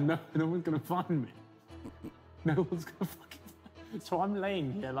and no one's gonna find me. No one's gonna fucking find me. So I'm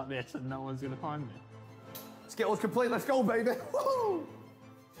laying here like this and no one's gonna find me. Skittles complete, let's go, baby. Woo!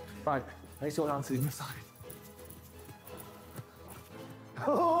 Right, I need to go down to the other side.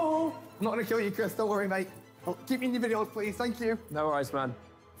 Oh, I'm not gonna kill you, Chris, don't worry, mate. Oh, keep me in your videos, please, thank you. No worries, man.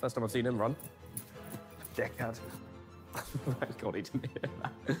 First time I've seen him run. Dickhead. Thank God he didn't hear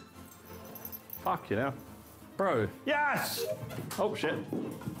that. Fuck you know. Bro. Yes! Oh shit.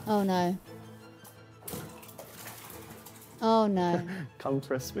 Oh no. Oh no. Come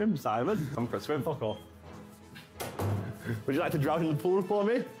for a swim, Simon. Come for a swim. Fuck off. Would you like to drown in the pool for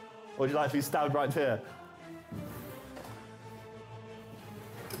me? Or would you like to be stabbed right here?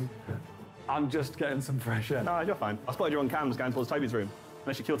 I'm just getting some fresh air. No, you're fine. I spotted you on cams going towards Toby's room.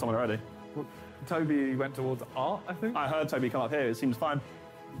 Unless you killed someone already. Well, Toby went towards art, I think. I heard Toby come up here. It seems fine.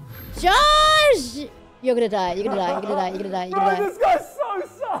 Josh! You're gonna die. You're gonna die. You're gonna die. You're gonna die. You're gonna die. This guy's so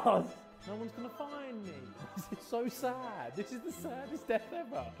sus! No one's gonna find me. This is so sad. This is the saddest death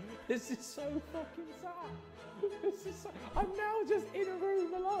ever. This is so fucking sad. This is so... I'm now just in a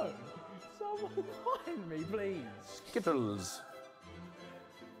room alone. Someone find me, please. Skittles.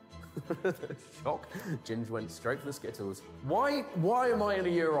 Shock. Ginge went straight for the Skittles. Why am I in a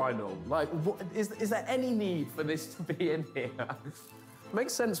urinal? Like, is there any need for this to be in here?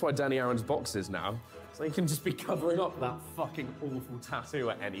 Makes sense why Danny Aaron's boxes now. So he can just be covering up that fucking awful tattoo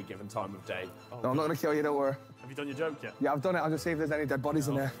at any given time of day. No, I'm not going to kill you, don't worry. Have you done your joke yet? Yeah, I've done it. I'll just see if there's any dead bodies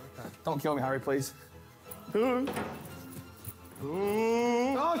in there. Okay. Don't kill me, Harry, please. Ooh.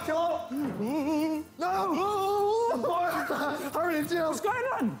 Oh, kill! No! Harry, in jail! What's going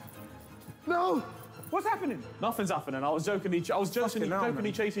on? No! What's happening? Nothing's happening. I was jokingly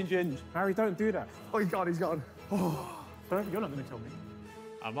chasing Ginge. Harry, don't do that. Oh, he's gone, he's gone. Oh. You're not going to kill me.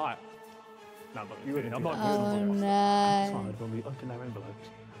 I might. No, I'm not going to. I'm not Oh, doing it. no. Inside, when we opened our envelopes,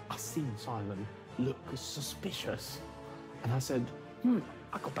 I seen Simon look suspicious. And I said,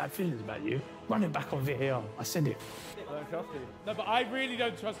 I got bad feelings about you. Running back on VAR. I said it. I don't trust you. No, but I really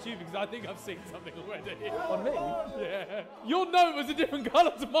don't trust you because I think I've seen something already. On me? Yeah. Your note was a different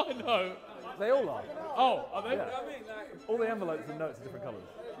colour to my note. They all are. Oh, are they? Yeah. All the envelopes and notes are different colours.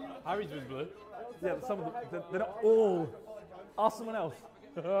 Harry's was blue. Yeah, but some of them, they're not all. Ask someone else.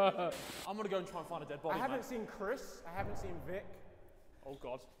 I'm gonna go and try and find a dead body. I haven't seen Chris. I haven't seen Vic. Oh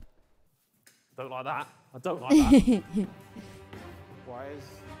God. Don't like that. I don't like that. Why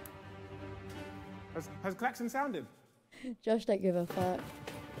has klaxon sounded? Josh don't give a fuck.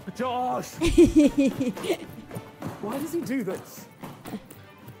 Josh! Why does he do this?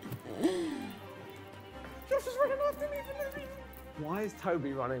 Josh is running after me for no reason. Why is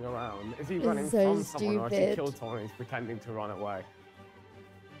Toby running around? Is he This running is so from someone or has he stupid. killed someone and he's pretending to run away?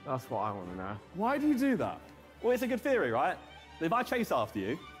 That's what I want to know. Why do you do that? Well, it's a good theory, right? If I chase after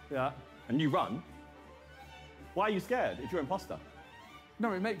you, and you run, why are you scared if you're an imposter?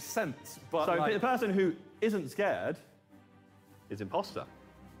 No, it makes sense, but so like, the person who isn't scared is imposter.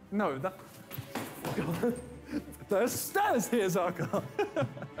 no, that. There's stairs here, Zarka.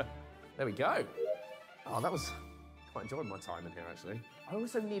 There we go. Oh, that was... Quite enjoyed my time in here, actually. I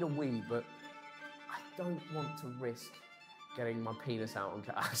also need a wee, but I don't want to risk getting my penis out on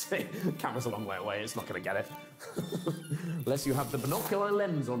camera. Actually, camera's a long way away. It's not going to get it. Unless you have the binocular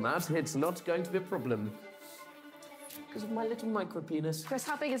lens on that, it's not going to be a problem. Because of my little micro penis. Chris,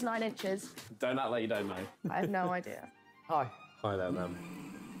 how big is 9 inches? Don't act like you don't know. I have no idea. Hi. Hi there, ma'am.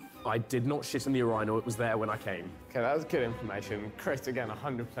 I did not shit in the urinal. It was there when I came. Okay, that was good information. Chris, again,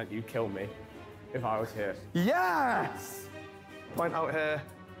 100% you'd kill me if I was here. Yes! Point out here.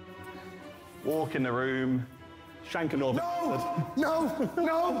 Walk in the room, shank an orb. No! No!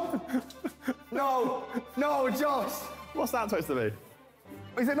 No! No! No, Josh! What's that supposed to be?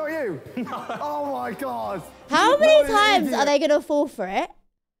 Is it not you? No. Oh my God! How many times are they gonna fall for it?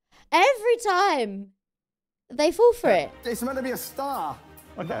 Every time they fall for it. It's meant to be a star.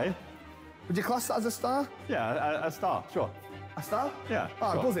 Okay. Would you class that as a star? Yeah, a star, sure. A star? Yeah.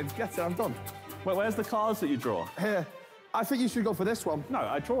 Oh, sure. buzzing. Get it, I'm done. Wait, where's the cards that you draw? Here. I think you should go for this one. No,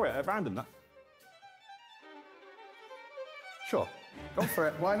 I draw it at random. Sure. Go for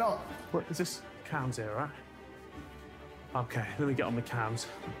it. Why not? What, is this cams here, right? Okay, let me get on the cams.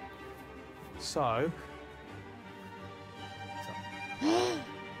 So...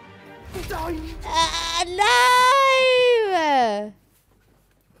 No!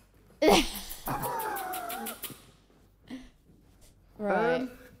 Right.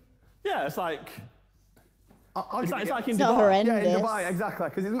 Yeah, it's like... It's like in It's Dubai. not horrendous. Yeah, in Dubai, exactly.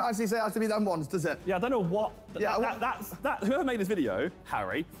 Because it doesn't actually say it has to be them ones, does it? Yeah, I don't know what... Yeah, That's whoever made this video,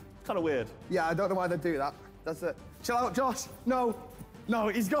 Harry, kind of weird. Yeah, I don't know why they do that. That's it. Chill out, Josh. No. No,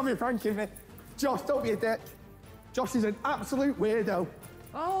 he's got me pranking me. Josh, don't be a dick. Josh is an absolute weirdo.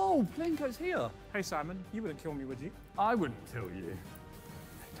 Oh, Plinko's here. Hey, Simon, you wouldn't kill me, would you? I wouldn't kill you.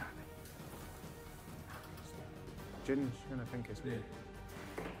 Gin's gonna think it's me.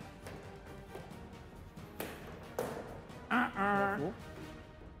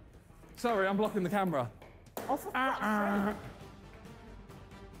 Sorry, I'm blocking the camera.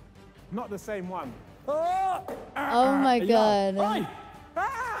 Not the same one. Oh my God.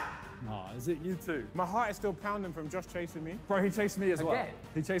 No, is it you two? My heart is still pounding from Josh chasing me. Bro, he chased me as well. Again?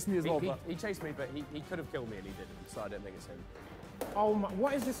 He chased me as well, but... He chased me, but he could have killed me and he didn't, so I don't think it's him. Oh my,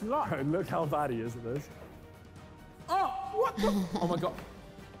 what is this like? Bro, look how bad he is at this. Oh, what the? Oh my God.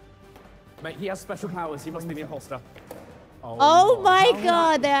 Mate, he has special powers. He must be the imposter. Oh my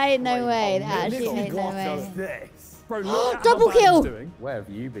God, there ain't no way. There actually ain't no way. This. Bro, look at Double how bad kill. he's doing. Where have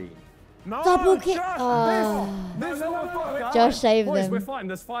you been? No, Double kill. Josh, Oh. No. Josh saved Boys, them. we're fine.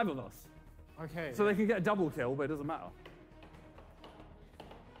 There's 5 of us. Okay. So they can get a double kill, but it doesn't matter.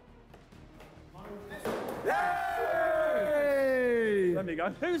 Yay! Let me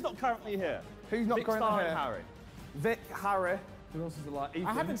go. Who's not currently here? Who's not Vic, currently Star, here? and Harry. Vic, Harry. Who else is alive? Ethan.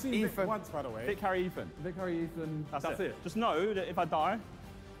 I haven't seen Vic Ethan. once, by the way. Vic, Harry, Ethan. Vic, Harry, Ethan. That's it. Just know that if I die,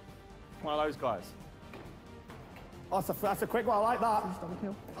 one of those guys. Oh, that's a quick one. I like that.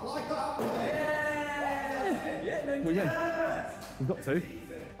 I like that. We've got to.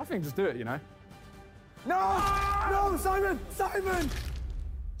 I think just do it, you know. No! No, Simon! Simon!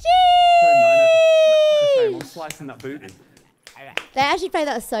 Shame, I'm slicing that booty. They actually played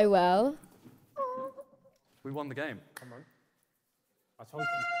that so well. We won the game. Come on. I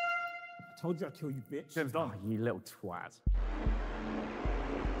told you I'd kill you, bitch. Game's done. Oh, you little twat.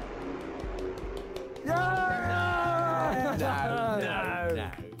 Yeah!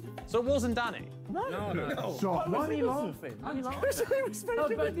 No. So it wasn't Danny? No. Why are you laughing?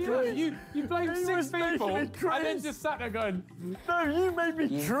 You blamed 6 people and then just sat there going, No, you made me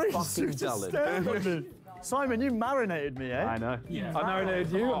drink. fucking dullard. Simon, you marinated me, eh? I know. Yeah. I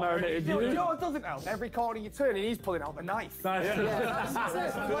marinated you. I marinated You you. know what doesn't help? Every corner you turn and he's pulling out the knife. you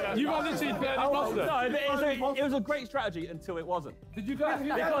are literally playing imposter. No, it was a great strategy until it wasn't. Did you guys?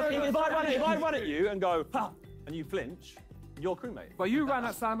 Because if I run at you and go, ha, and you flinch, you're crewmate. But you ran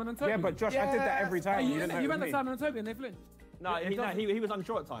at Simon and Toby. Yeah, but Josh, I did that every time. You ran at Simon and Toby and they flinched. No, he was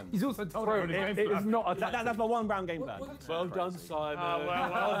unsure at times. He's also told It is not a that's my one round game plan. Well done, Simon.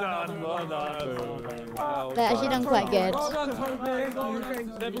 Well done. They actually done quite good. Well done, Toby.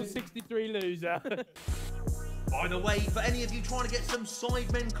 Level 63 loser. By the way, for any of you trying to get some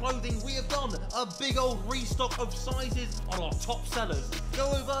SIDEMEN clothing, we have done a big old restock of sizes on our top sellers. Go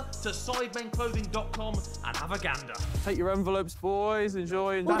over to sidemenclothing.com and have a gander. Take your envelopes, boys.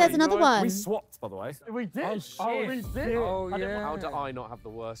 Enjoy. Oh, there's another one. We swapped, by the way. We did. Oh, shit. Oh, we did. Oh, yeah. How do I not have the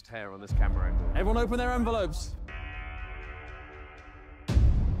worst hair on this camera angle? Everyone open their envelopes.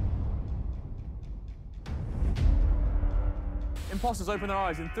 Imposters open their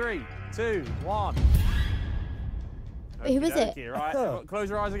eyes in 3, 2, 1. Who was it? Right, close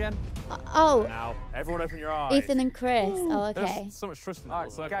your eyes again. Oh, Now, everyone open your eyes. Ethan and Chris. Oh, okay. There's so much trust in All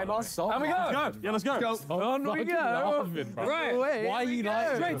right, that. game on. And we go. Yeah, let's go. On we go. Right. Why are you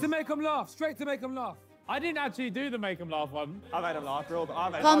like Straight to make them laugh. Straight to make them laugh. I didn't actually do the make them laugh one. I've had him laugh.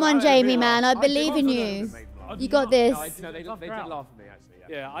 Come on, Jamie, man. I believe in you. You got this. No, they did laugh at me, actually.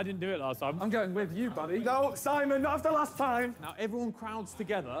 Yeah, I didn't do it last time. I'm going with you, buddy. No, Simon, not after last time. Now everyone crowds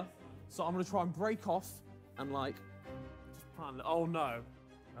together, so I'm gonna try and break off and like just plan. Oh no.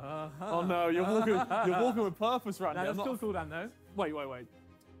 Oh no, you're walking with purpose right now. That's still cool down though. Wait.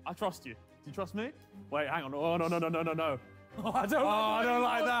 I trust you. Do you trust me? Wait, hang on. Oh no. Oh, I don't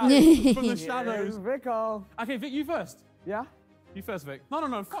like that. From the shadows. Vico. Okay, Vic, you first. Yeah? You first, Vic.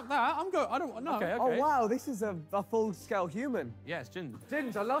 No, fuck that. I'm going. I don't. No. Okay. Oh wow, this is a full-scale human. Yes, Jin.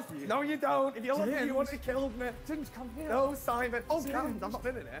 Ginge, I love you. No, you don't. If you love me, Ginge. you would have killed me. Ginge, come here. No, Simon. Oh, I'm not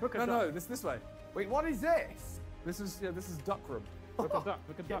in it. No, this way. Wait, what is this? This is duck room. Look at duck.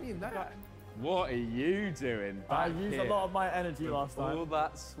 Get me in there. What are you doing? I used a lot of my energy last time. All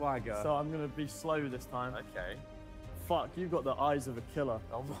that swagger. So I'm gonna be slow this time. Okay. Fuck, you've got the eyes of a killer.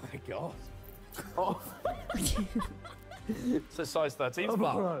 Oh my god. Oh. So size 13's I'm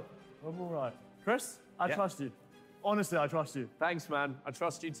bar. alright. I'm alright. Chris, I trust you. Honestly, I trust you. Thanks, man. I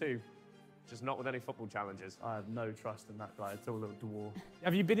trust you too. Just not with any football challenges. I have no trust in that guy. It's all a dwarf.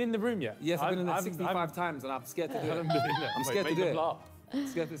 Have you been in the room yet? Yes, I've been in there 65 times and I'm scared to do it. I'm scared to do it. I'm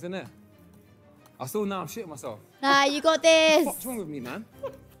scared it's in there. I still now I'm shitting myself. Nah, you got this. What's wrong with me, man?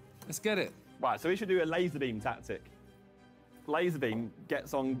 Let's get it. Right, so we should do a laser beam tactic. Laser beam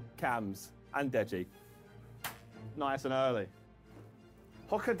gets on cams and Deji. Nice and early.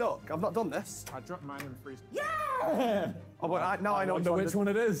 Hook a duck. I've not done this. I dropped mine in freeze. Yeah! Oh, but now I know Which one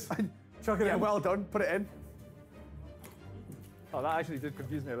it is. Chuck it in. Well done. Put it in. Oh, that actually did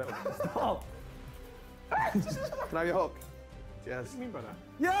confuse me a little bit. Stop. Can I have your hook? Cheers. What do you mean by that?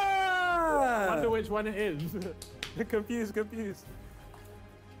 Yeah! I wonder which one it is. confused.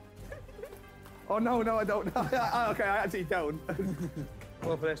 Oh, no, I don't. Okay, I actually don't.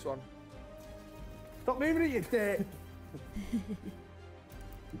 Go for this one. Stop moving it, you dick.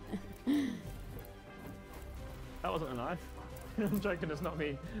 That wasn't a knife. I'm joking, it's not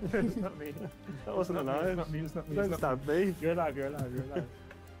me. It's not me. That wasn't a knife. It's not me, it's not me. Don't stab me. You're alive. Are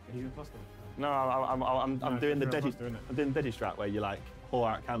you imposter? No, I'm doing the Deji. I'm doing the Deji strat where you like haul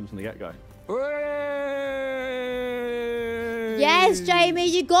out cams from the get-go. Yes, Jamie,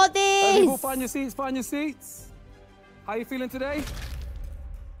 you got this. People, find your seats. How you feeling today?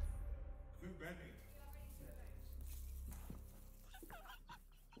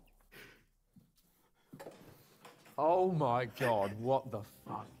 Oh my god, what the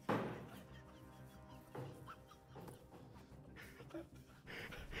fuck?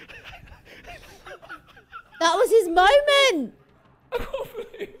 That was his moment. I can't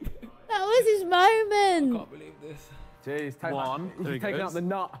believe it. That was his moment. I can't believe this. Jeez, he's taking out the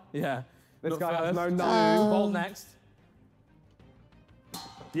nut. Yeah. This Not guy has first. no nut. Oh. Bolt next.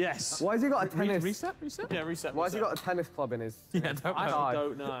 Yes. Why has he got a tennis? Reset? Yeah, reset. Why has he got a tennis club in his? Yeah, I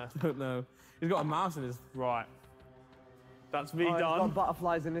don't know. Don't know. He's got a mouse in his right. That's me He's done. got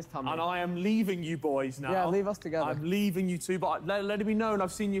butterflies in his tummy. And I am leaving you boys now. Yeah, leave us together. I'm leaving you two, but let it be known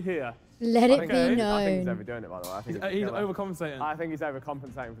I've seen you here. Let it be I think he's known. overdoing it, by the way. I think He's overcompensating. I think he's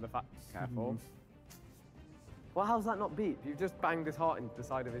overcompensating for the fact. Careful. Well, how's that not beep? You've just banged his heart into the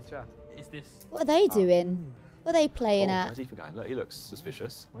side of his chest. Is this? What are they doing? What are they playing at? Where's Ethan going? Look, he looks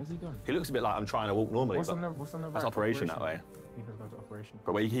suspicious. Where's he going? He looks a bit like I'm trying to walk normally. What's but on the that's operation that way. He goes to operation.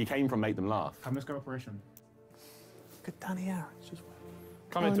 But he came from Make Them Laugh. Let's go operation. Good Danny Aaron.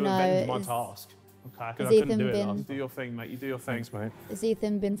 Coming Oh, to no, avenge my is- task. Okay. Has Because I couldn't Ethan do it been- last. Do your thing, mate. You do your thing. Thanks, mate. Has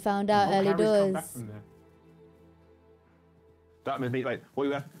Ethan been found out early Harry's come back doors? from there. That means wait. Well,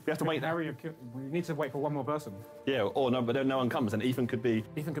 we have to wait. Harry, we need to wait for one more person. Yeah, or no, but then no one comes, and Ethan could be.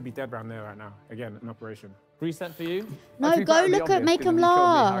 Ethan could be dead round there right now. Again, an operation. Reset for you. No, go look at, make him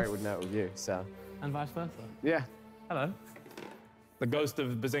laugh. Harry would know it was you, so. And vice versa. Yeah. Hello. The ghost of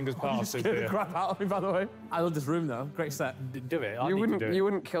Bazinga's You past is scared the here. crap out of me, by the way. I love this room, though. Great set. Do it. I You need to do wouldn't. it. You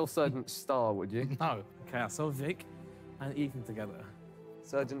wouldn't kill Sergeant Starr, would you? No. Okay, I saw Vic and Ethan together.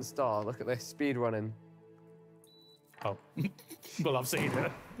 Sergeant Starr, look at this speed running. Oh. Well, I've seen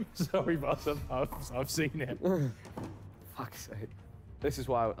it. Sorry, boss. I've seen it. Fuck's sake. This is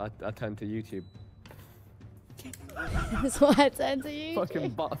why I turned to YouTube. That's why I turned to you.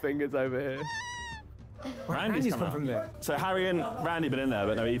 Fucking butterfingers over here. Randy's come from there. So Harry and Randy been in there,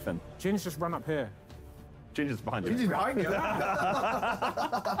 but no Ethan. Gin's just run up here. Ginger's behind you. He's behind you.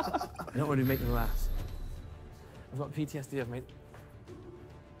 I don't want to make them laugh. I've got PTSD. I've made.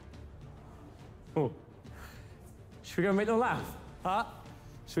 Oh. Should we go make them laugh? Huh?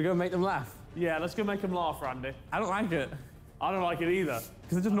 Should we go make them laugh? Yeah, let's go make them laugh, Randy. I don't like it. I don't like it either.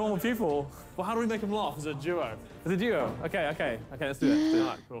 Because they're just normal people. Well, how do we make them laugh as a duo? As a duo? Okay, let's do it. All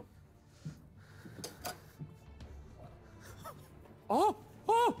right, cool. Oh!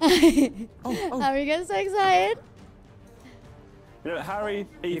 Harry gets so excited. You know, Harry,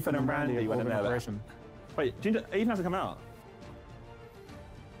 Ethan, and Randy went in there. Operation. Wait, Ethan hasn't come out.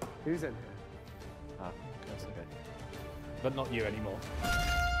 Who's in here? Ah, that's okay. But not you anymore.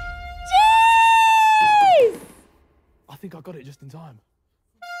 Jeez! I think I got it just in time.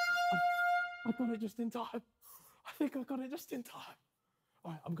 I got it just in time. I think I got it just in time.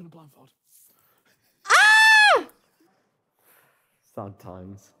 All right, I'm going to blindfold. Ah!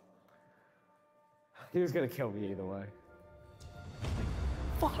 Sometimes. He was gonna kill me either way.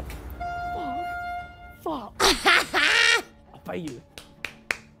 Fuck. I'll pay you.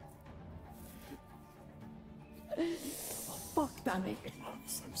 Oh, fuck, Danny. I'm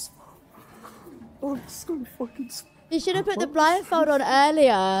so smart. Oh, I'm so fucking smart. You should have put the blindfold on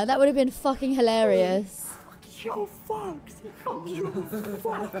earlier. That would have been fucking hilarious. You're fucked. You're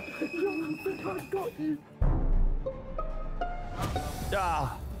fucked. You think I got you?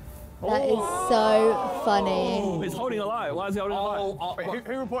 Ah. That is so funny. He's holding a light. Why is he holding a light? Wait,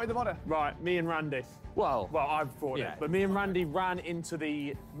 who reported the body? Right, me and Randy. Well, I brought it. But me and Randy ran into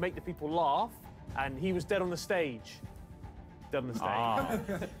the make the people laugh, and he was dead on the stage. Dead on the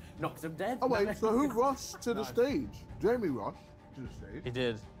stage. Knocked him dead. Oh wait, so who rushed to the stage? Jamie rushed to the stage. He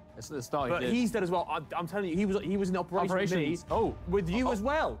did. It's the start. But he's dead as well. I'm telling you, he was in operation with me. Oh, with you as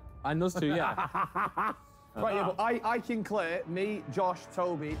well. And those two, yeah. Right, yeah, but I can clear me, Josh,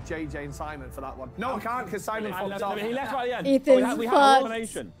 Toby, JJ, and Simon for that one. No, I can't because Simon fucked up. He left right at the end. Ethan's we have fucked.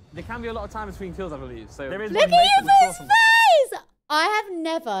 elimination. There can be a lot of time between kills, I believe. So There is Look at his face! I have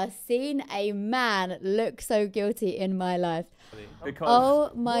never seen a man look so guilty in my life. Because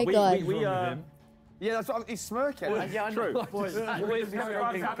Oh my god. Yeah, that's what he's smirking. Yeah, true. Hold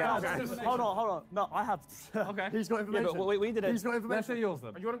on. No, I have. Okay. He's got information. but we did it. He's got Let's information. say yours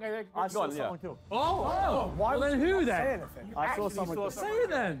then. You want to go? I saw yeah. someone killed. Oh! Why Well, then would who you then? say anything? I saw someone killed. Say it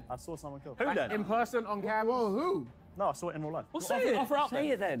then. I saw someone killed. Who then? In person, on camera. Well, who? No, I saw it in real life. Well, say it. Offer up Say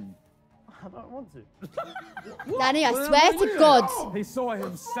then. it then. I don't want to. Danny, I swear to God. He saw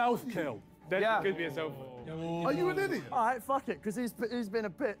himself kill. That Yeah. could be a self. Are you an idiot? All right, fuck it, because he's been a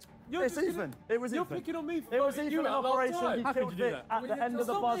bitch. It's Ethan. It was You're Ethan. picking on me. It was Ethan in operation. He How could killed you do Vic. that? At the end of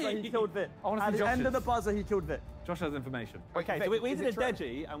the buzzer, he killed Vic. I wanna At see the end of Josh's. the buzzer, he killed Vic. Josh has information. Okay, so we did a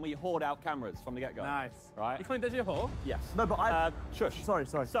Deji and we hoard out cameras from the get-go. Nice. Right? You calling Deji a whore? Yes. No, but I. Shush. Sorry.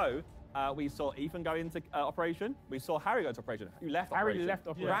 So, we saw Ethan go into operation. We saw Harry go into operation. You left Harry operation. left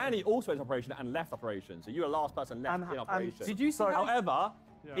operation. Randy also went into operation and left operation. So you were the last person left And- in operation. Did you see Sorry. how- However,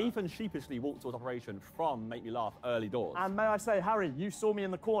 Ethan sheepishly walked towards operation from Make Me Laugh early doors. And may I say, Harry, you saw me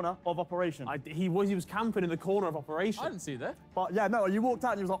in the corner of operation. He was camping in the corner of operation. I didn't see that. But yeah, no, you walked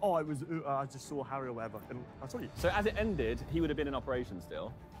out and you was like, oh, it was, I just saw Harry or whatever. And I saw you. So as it ended, he would have been in operation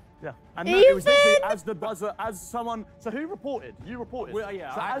still. Yeah. And no, it was literally as the buzzer, as someone. So who reported? You reported. Well,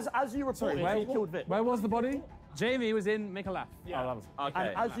 yeah. So as you reported, he killed Vic. Where was the body? Jamie was in Make a Laugh. Yeah. Oh, that was.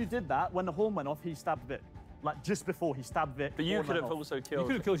 Okay. And as you did that, when the horn went off, he stabbed Vic. Like just before he stabbed Vic. But you could have also You killed.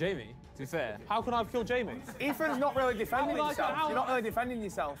 could have killed Jamie, to be fair. How can I have killed Jamie? Ethan's not really defending How- himself. how- You're not really defending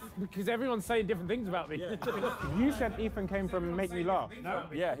yourself. Because everyone's saying different things about me. You said Ethan came from Make Me Laugh. No.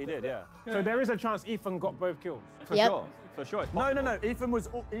 Yeah, he did. Yeah. So there is a chance Ethan got both kills. For Yep. sure. For sure. It's No. Ethan was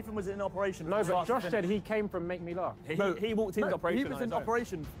in operation. No, from but start Josh to said finish. he came from Make Me Laugh. He walked into operation. He was on in his own.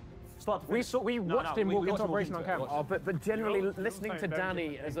 operation. Start to We finish. watched him walk into watched him operation on walk into camera. it. But generally, listening to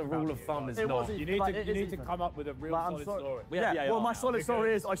Danny as a rule of thumb is It not. was You Ethan, need like, to it you is need to Ethan. come up with a real Like, I'm solid sorry. story. Yeah. Well, my solid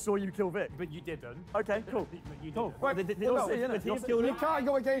story is I saw you kill Vic. But you didn't. Okay, cool. You Cool. didn't. Right, Did you'll no, see, innit? did he You'll have see. killed You him? can't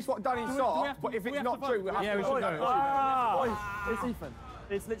go against what Danny saw, but if it's not true, we have Yeah, to we should go. It's Ethan.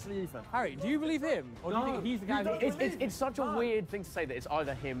 It's literally Ethan. Harry, do you believe him? Or do you think he's the guy? It's such a weird thing to say that it's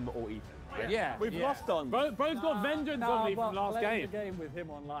either him or Ethan. Yeah. We've lost on. Bro's got vengeance on me from last game. The game with him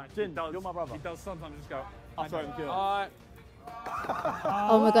online. Jin, you're my brother. He does sometimes just go. I saw him kill. Oh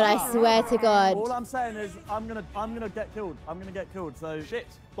my god, I swear to God. All I'm saying is I'm gonna get killed. I'm gonna get killed. So Shit.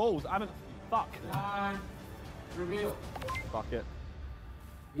 Balls. I haven't. Fuck. Reveal. Fuck it.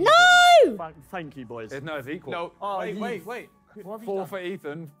 No! Thank you, boys. No, it's equal. No. Oh, Wait. 4 for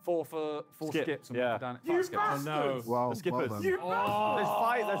Ethan, 4 for Skip. skips. And Yeah. Danny. You Skips. bastard! No. Well, The skippers. well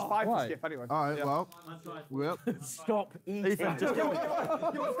then. There's five Why? to skip anyway. All right, well, Stop eating. Ethan, just kill me.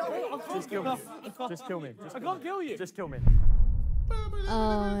 Just kill me. Just kill me. I can't kill you. Just kill me.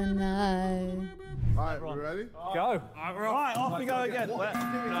 Oh no. all right, we ready? Go. Right, off we go again. No.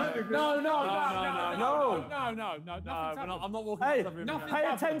 I'm not walking. Hey, Nothing pay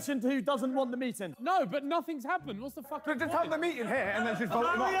happened. attention to who doesn't want the meeting. No, but nothing's happened. What's the fucking Just have the meeting here and then just vote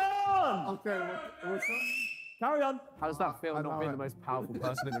them Carry off. on! Okay, Carry on. How does that feel I not know being it. the most powerful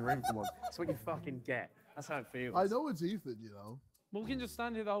person in the room for once? That's what you fucking get. That's how it feels. I know it's Ethan, you know. Well, we can just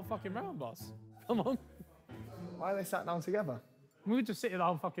stand here the whole fucking round, boss. Come on. Why are they sat down together? We could just sit here the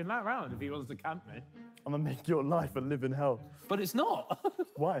whole fucking round if he wants to camp me. I'm gonna make your life a living hell. But it's not.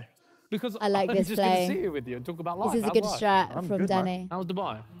 Why? Because I like I'm this just going to play. sit here with you and talk about life. This is a How's good life? strat I'm from good, Danny. How's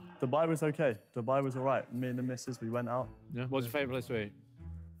Dubai? Dubai was okay. Dubai was all right. Me and the missus, we went out. Yeah. What's your favourite place to eat?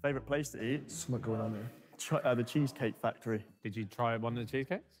 Favorite place to eat? Something going on here. The Cheesecake Factory. Did you try one of the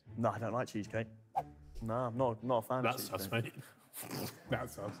cheesecakes? No, I don't like cheesecake. No, I'm not a fan of cheesecake. That's mate.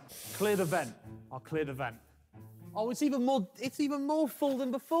 That's us. Clear the vent. I'll clear the vent. Oh, it's even more full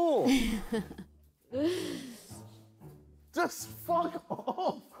than before. Just fuck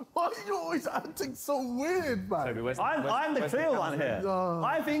off. Why are you always acting so weird, man? I'm the clear one here.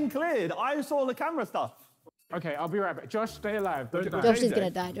 I've been cleared. I saw the camera stuff. Okay, I'll be right back. Josh, stay alive. Don't die. Josh is gonna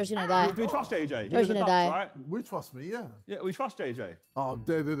die. Josh is gonna die. Do we trust JJ? Josh is gonna die. Right? We trust me, yeah. Yeah, we trust JJ. Oh, I'm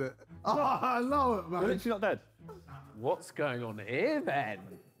dead, innit? Oh, I know it, man. She's not dead. What's going on here then?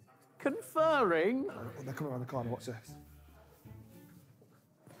 Conferring. They're coming around the corner. Watch this.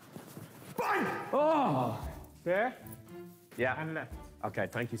 Oh! There Yeah. and left. Okay,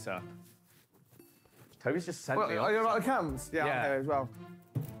 thank you, sir. Toby's just sent Well, me are you off. about the cams? Yeah, Yeah. I'm here as well.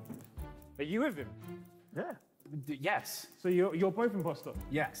 Are you with him? Yeah. Yes. So you're both imposter?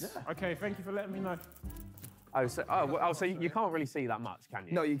 Yes. Okay, thank you for letting me know. So you can't really see that much, can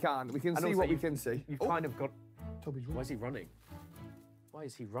you? No, you can't. We can And see also what we you've- can see. You've kind of got. Toby's Why is he running? Why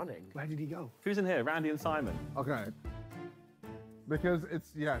is he running? Where did he go? Who's in here? Randy and Simon. Okay. Because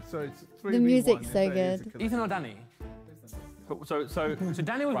it's, so it's 3v1. The music's if so there is a good. killer. Ethan or Danny? So So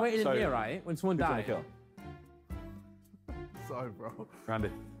Danny was Right, waiting so in here, right? When someone who's gonna died. kill? Sorry, bro.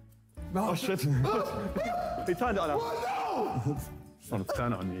 Randy. No. Oh shit. He turned it on us. Trying to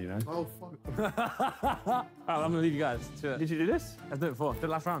turn it on you, you know. Oh, fuck. Alright, I'm gonna leave you guys to it. Did you do this? Let's do it before. Do the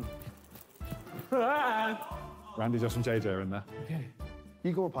last round. Randy, Josh, and JJ are in there. Okay.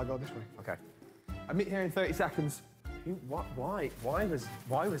 You go up, I go this way. Okay. I meet here in 30 seconds. Why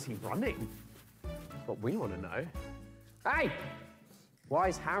was he running? That's what we want to know. Hey! Why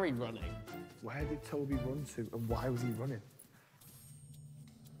is Harry running? Where did Toby run to and why was he running?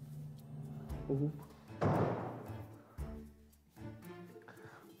 Ooh.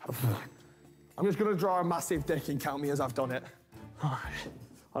 I'm just gonna draw a massive dick and count me as I've done it. I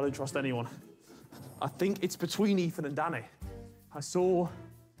don't trust anyone. I think it's between Ethan and Danny. I saw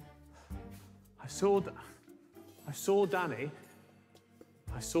Danny,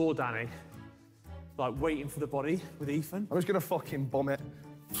 like waiting for the body with Ethan. I'm just gonna fucking bomb it.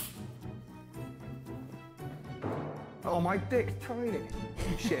 Oh, my dick's tiny.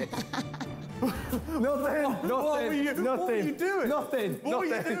 Shit. Nothing. What were you doing? Nothing. What were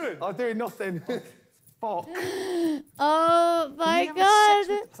you doing? I was doing nothing. Fuck. Oh my god.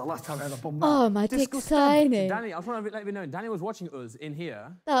 That's the last time I ever bumped that. Oh, my dick's tiny. Danny, I just want to let you know, Danny was watching us in here.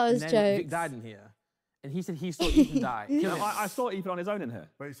 That was and then Vic jokes. died in here. And he said he saw Ethan die. Kill him. I saw Ethan on his own in here.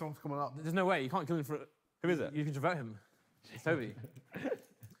 Wait, someone's coming up. There's no way. You can't kill him for... Who is it? You can convert him. It's Toby.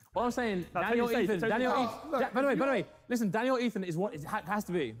 What I'm saying, No, Danny or Toby Ethan, safe, Danny or Toby- Ethan. By the way, listen, Danny or Ethan is what it has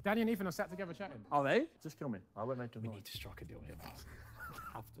to be. Danny and Ethan are sat together chatting. Are they? Just kill me. I won't make a We noise. need to strike a deal here, boss.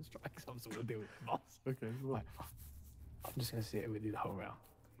 I have to strike some sort of deal with the boss. Okay. Right. I'm just going to sit here with you the whole round.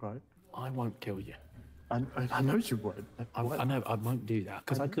 Right. I won't kill you. I know you won't. I know I won't do that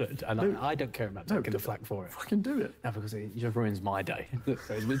because I could, and I don't care about taking the flak for it. Fucking do it. No, because it just ruins my day.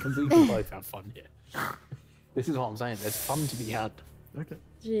 So we can both have fun here. This is what I'm saying. There's fun to be had. Okay.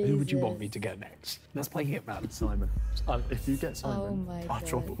 Who would you want me to get next? Let's play Hitman. Simon. If you get Simon, Oh my I'll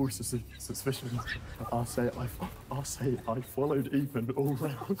drop God. all suspicions. I'll say I followed Ethan all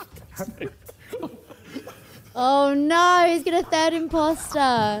round. Oh no, he's gonna third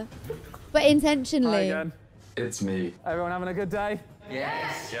imposter. But intentionally. Hi again. It's me. Everyone having a good day?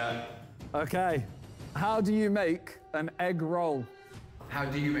 Yes. Yeah. Okay. How do you make an egg roll? How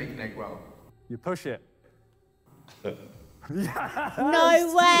do you make an egg roll? You push it. No That's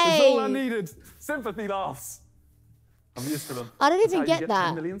all I way. needed. Sympathy laughs. I'm used to them. I don't That's even how you get get that.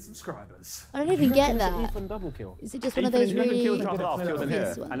 10 million subscribers. I don't even get that. Ethan double kill. Is it just one of those Ethan really killed after kills in here,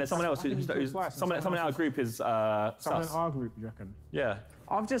 obvious ones? and then someone else someone in our group is Someone in sus. our group, you reckon? Yeah.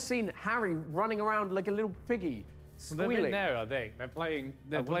 I've just seen Harry running around like a little piggy, Well, they're in squealing, there, I think. They're playing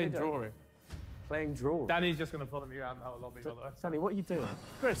what are they doing? drawing. playing draw. Danny's just going to follow me around the whole lobby, by the way. Danny, what are you doing?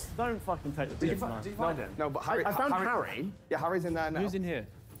 Chris, don't fucking take the Did you, piss, man. did you find him? No, but Harry. I found Harry. Yeah, Harry's in there now. Who's in here?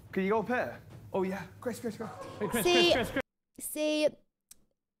 Can you go up here? Oh yeah, Chris. See,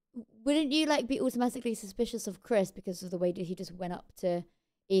 wouldn't you like be automatically suspicious of Chris because of the way that he just went up to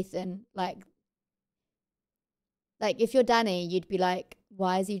Ethan? Like if you're Danny, you'd be like,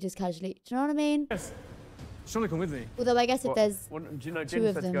 why is he just casually? Do you know what I mean? Yes. Surely come with me. Although I guess if there's do you know two Jim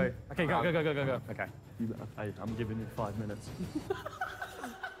of said to them. go? Okay, go. Okay. Hey, I'm giving you 5 minutes.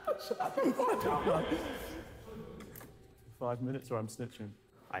 5 minutes or I'm snitching.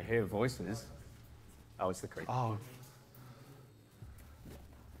 I hear voices. Oh, it's the creep. Oh.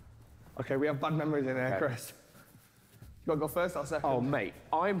 Okay, we have bad memories in here, Chris. You want to go first or second? Oh, mate,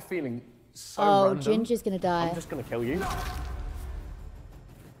 I'm feeling so Oh, random. Ginger's gonna die. I'm just gonna kill you.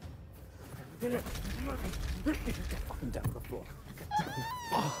 Get fucking down on the floor.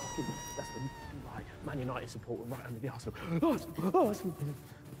 That's the right Man United supporter right under the arsehole.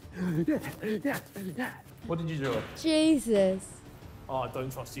 Yeah. What did you do? Jesus. Oh, I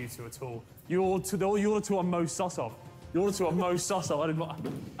don't trust you two at all. You're the two I'm most sus of. You're the two I'm most sus of.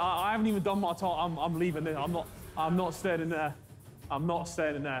 I haven't even done my time. I'm leaving there. I'm not staying in there. I'm not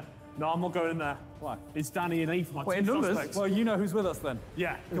staying in there. No, I'm not going in there. Why? It's Danny and Ethan, my Wait, two numbers? suspects. Well, you know who's with us then.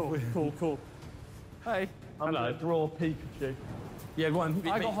 Yeah, cool. Hey. I'm gonna draw Pikachu. Yeah, go on.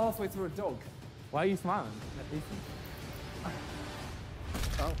 I me. got halfway through a dog. Why are you smiling?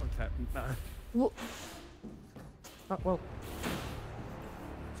 Oh, okay. No. Wh- Oh, well.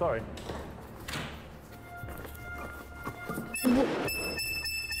 Sorry.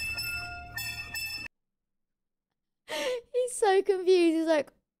 He's so confused. He's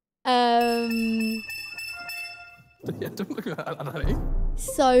like, Yeah, don't look at that, Danny.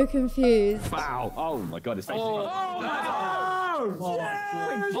 so confused. Wow. Oh my God, it's actually. I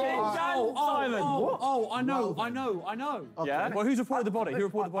know. Yeah? Well, who's reported the body? Who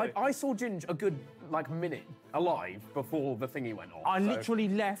reported the body? I saw Ginge a good, minute alive before the thingy went off. I so- literally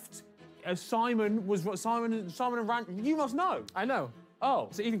left. Simon and Rand. You must know. I know. Oh.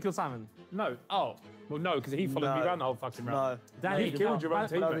 So Ethan killed Simon. No. Oh. Well, no, because he followed me around the whole fucking round. No. Danny, he killed did your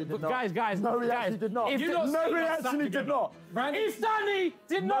not. own teammate. No, he did not. Guys. No, he actually did not. If No, he actually did not. If Danny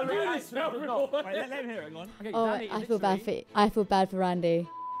did not do this. actually did not. Wait, let him hear it. Hang on. Okay, Oh, Danny, I feel bad for Randy.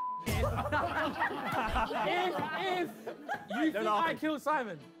 If you think I killed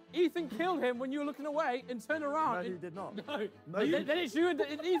Simon, Ethan killed him when you were looking away and turned around. No, he did not. No. Then it's you and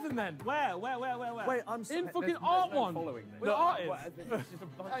Ethan then. Where? Wait, I'm In fucking art one. following me. With artists.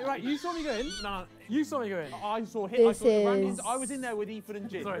 Right, you saw me go in. No. You saw me go in. I saw him. This Randy, is- I was in there with Ethan and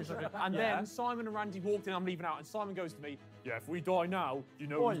Jim. Sorry. And then Simon and Randy walked in. I'm leaving out, and Simon goes to me. Yeah, if we die now, you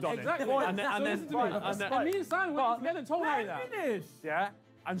know who's done Exactly. it. And then, So listen to me. And me and Simon went together and told Harry that. Finish. Yeah.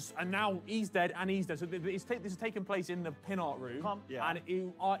 And now he's dead and he's dead. So this is taking place in the pin art room. Yeah. And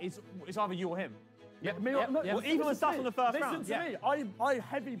it's either you or him. Well, Ethan was stuck on the first round. Listen to me. I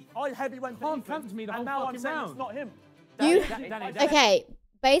heavy went for Can't Ethan, tempt me the whole and now I'm fucking saying round. it's not him. You Danny. okay?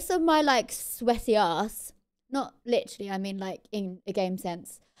 Based on my like sweaty ass, not literally, I mean like in a game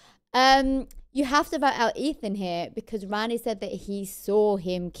sense. You have to vote out Ethan here because Randy said that he saw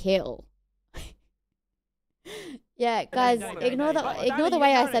him kill. Yeah, guys, ignore the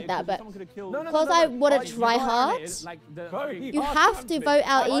way I said that, but because I want to try hard, you have to vote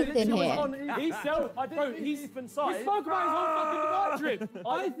out Ethan here. He spoke about his whole fucking departure.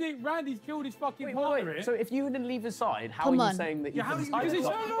 I think Randy's killed his fucking partner. So if you didn't leave his side, how are you saying that you Because didn't? he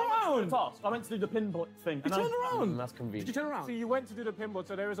turned around. I went to do the pinball thing. He turned around. That's convenient. Did you turn around? So you went to do the pinball,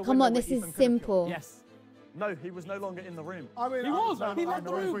 so there is a Come on, this is simple. Yes. No, he was no longer in the room. I mean, He was. He left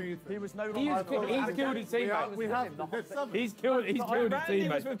the room. He was no He's longer. killed his teammate. He's killed his Randy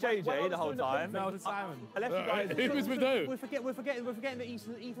teammate. was with JJ the whole time. No, it's Simon. I left you guys. He was with who? We're forgetting that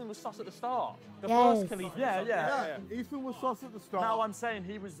Ethan was sus at the start. The Yes. first kill. Yeah. Ethan was sus at the start. Now I'm saying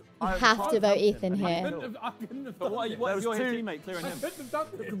he was. You have to vote Ethan here. I couldn't have But done what it. was your teammate clearing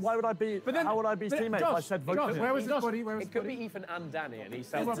him? Why would I be? How would I be his teammate if I said vote for him? Where was his body? It could be Ethan and Danny, and he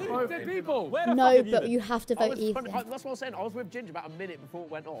said Two dead people. No, but you have to vote Ethan. That's what I'm saying. I was with Ginger about a minute before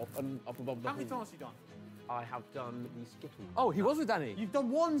it went off, and up above the. How many times have you done? I have done the Skittles. Oh, he was with Danny. You've done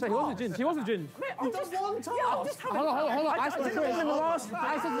one So he was with Ginge. He was with Ginge. You've done one task. Yeah, I'm just having. Hold on. I said to Chris in the last.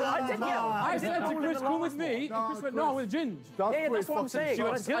 I said to Chris, come with me. And Chris went, no, I'm with Ginge. Yeah, that's what I'm saying.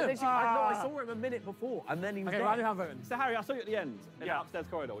 Let's kill him. I saw him a minute before, and then he was Okay, dead. Randy, have voting. So Harry, I saw you at the end in the upstairs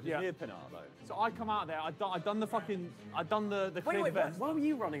corridor, which is near Pinner though. So I come out there. I'd done the clear event. Why were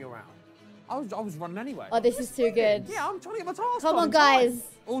you running around? I was running anyway. Oh, this is too good. Yeah, I'm trying to get my task Come done. on, guys.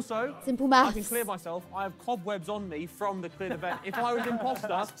 Also, Simple I maths. can clear myself. I have cobwebs on me from the cleared event. If I was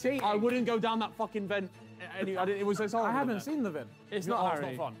imposter, I wouldn't go down that fucking vent. It was so horrible. I haven't seen the vent. It's not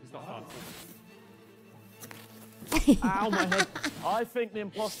fun. It's not fun. Ow, my head. I think the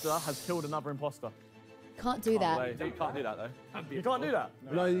imposter has killed another imposter. Can't do that. You can't do that though. You can't do that.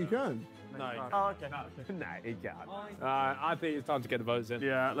 No, you can. No. Oh, okay. No, he can't. I think it's time to get the votes in.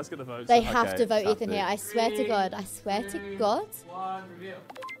 Yeah, let's get the votes. They have to vote Ethan here. I swear to God. I swear to God.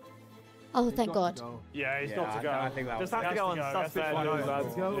 Oh, thank God. Yeah, he's got to go. I think that Just have to go on suspect one,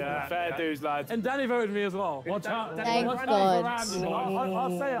 lads. Yeah, fair dues, lads. And Danny voted me as well. Watch out. Thank God.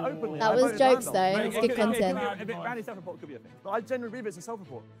 I'll say it openly. That was jokes though. It's good content. Randy's self-report could be a thing. But I genuinely believe it's a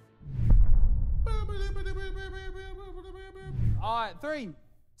self-report. All right, 3,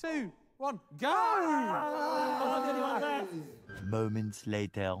 2, 1, go! Moments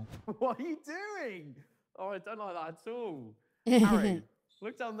later. What are you doing? Oh, I don't like that at all. Harry,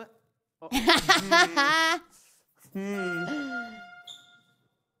 look down there.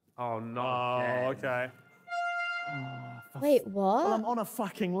 Oh no. Oh, okay. Wait, what? Well, I'm on a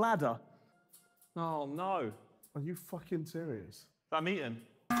fucking ladder. Oh no. Are you fucking serious? That meeting.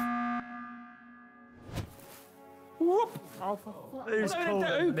 Whoop. Who's called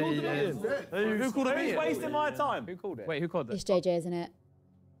it? Who called it? Who's wasting my time? Who called it? Wait, who called It's this? JJ, isn't it?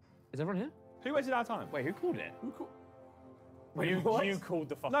 Is everyone here? Who wasted our time? Wait, who called it? You called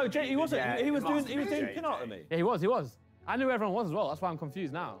the fuck. No, Jay, he wasn't. Yeah, he was it doing must be pin art JJ. at me. Yeah, he was. I knew everyone was as well. That's why I'm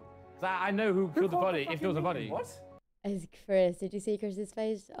confused now. 'Cause I know who killed the body. If it was a body. What? It's Chris. Did you see Chris's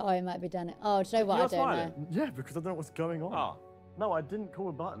face? Oh, it might be done it. Oh, do you know what? I don't know. Yeah, because I don't know what's going on. Oh. No, I didn't call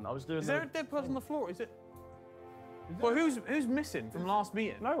a button. I was doing. Is there a dead person on the floor? Is it? Well, who's missing from last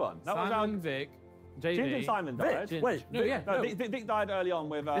meeting? No one. That Simon, Vic, JD. Ginger and Simon died. Vic? Wait. No, yeah. No, Vic died early on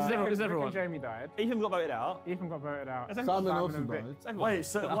with. This is everyone. and Jamie died. Ethan got voted out. Ethan got voted out. Simon also and Vic. died. Wait,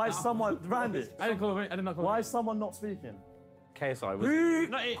 so why is someone Randy? I didn't call him. I did not call him. Why is someone not speaking? KSI was.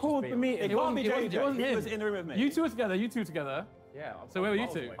 No, it Called the meeting. It can't be It wasn't JJ. He him. was in the room with me. You two were together. Yeah. So where were you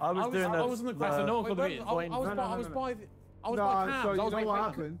two? I was doing I was in the class, so no one called the meeting. I was No, by cams. I was No, by so cams. you I was know by what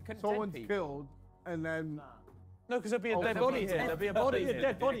cams. happened? Content Someone's people. killed, and then No, because there'd be a Oh, dead content. body here. There'd be a body here.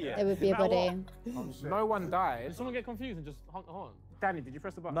 Dead body here. There would be a body. No one Did died. someone get confused and just honk the horn? Danny, did you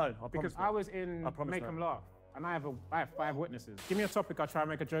press the button? No, I Because promise not. I was in I promise Make not. 'em Laugh, and I have 5 witnesses. Give me a topic, I'll try and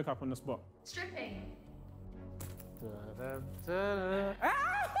make a joke up on the spot. Stripping.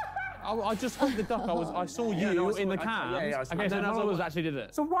 I just hooked the duck. I saw you in the cams. Yeah, Okay, so none of us actually did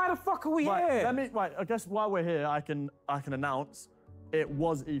it. So why the fuck are we here? I guess while we're here, I can announce it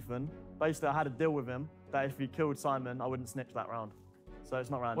was Ethan. Basically, I had a deal with him that if he killed Simon, I wouldn't snitch that round. So it's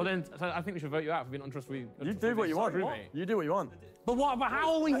not Randy. Well then, so I think we should vote you out for being untrustworthy. You do what you want. You do what you want. But what? But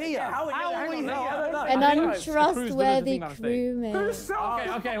how are we here? How are we here? I don't know. An I think it's the crew's untrustworthy doing the thing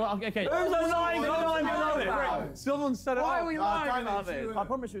crewmate. Okay. Who's lying about it? Someone said it. Why are we lying about this? I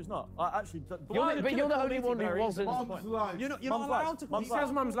promise you it's not. I actually. But you're the only one who wasn't. You're not allowed to. He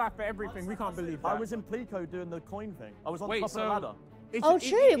says mum's life for everything, we can't believe that. I was in Plico doing the coin thing. I was on Wait, top of the so ladder. Oh,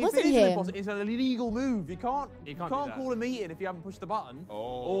 true, it wasn't him. It's an illegal move. You can't call a meeting if you haven't pushed the button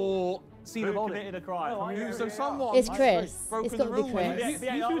or seen a volley. Committed a crime? So someone. It's Chris. Broken It's the got to be rules. Chris.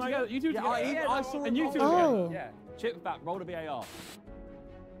 You two together. I saw and you two Oh. together. Yeah. Chips back. Roll the BAR.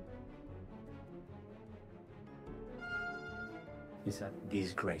 It's a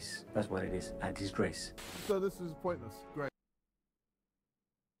disgrace. That's what it is. A disgrace. So this is pointless. Great.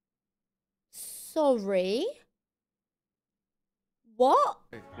 Sorry. What?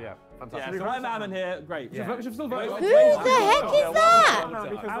 Yeah, fantastic. Yeah, so right man in here, great. Yeah. Should still vote. Who the heck is that?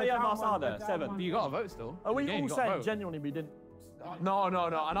 Ali and Marsada, 7. But you got a vote still. Oh, we Yeah, all you got a said vote. genuinely we didn't. No. And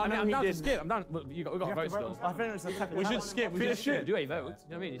I'm down to did. skip. I'm down. We got a vote still. I think it's a We should skip. We should do a vote. You know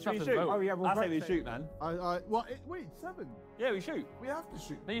what I mean? You Should we have to shoot? vote. Oh yeah, I say we shoot, man. Wait, 7? Yeah, we shoot. We have to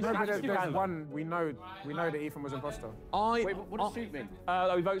shoot. No, you No, shoot. but there's one. We know that Ethan was imposter. Wait, what does shoot mean?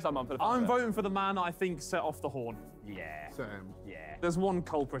 We vote someone for the. I'm voting for the man I think set off the horn. Yeah. Same. Yeah. There's one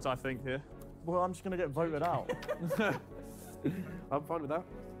culprit I think here. Well, I'm just gonna get voted out. I'm fine with that.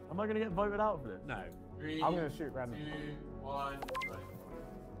 Am I gonna get voted out for this? No. I'm gonna shoot random. 2, 1.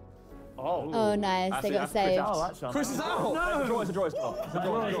 Oh, nice. They got saved. Chris is out. No. It's a draw. It's a draw. It's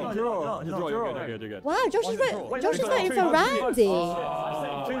a draw. Good. Wow, Josh is voting for Randy.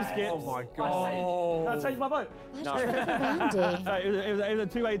 Two skips. Oh my god. Can I change my vote? No. Randy. It was a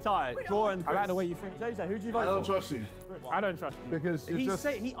two-way tie. Draw and I like the way you think. Who do you vote for? I don't trust you. I don't trust you. Because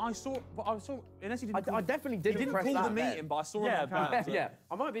I saw, unless he didn't. I definitely He didn't didn't press call that the then. meeting, but I saw Yeah, him on the Yeah,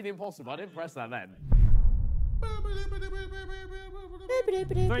 I might be the imposter, but I didn't press that then.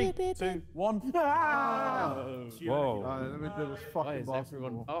 3, 2, 1. Whoa. Let me do this fucking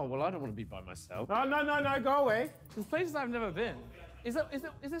basketball. Oh, well, I don't want to be by myself. No, go away. There's places I've never been. Is there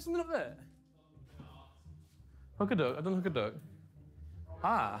something up there? Hook a duck. I don't hook a duck.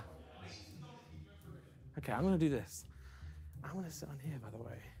 Ah. Okay, I'm gonna do this. I'm gonna sit on here, by the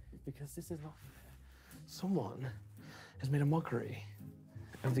way, because this is not fair. Someone has made a mockery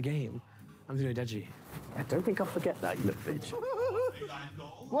of the game. I'm doing a dodgy. I don't think I'll forget that, you little bitch.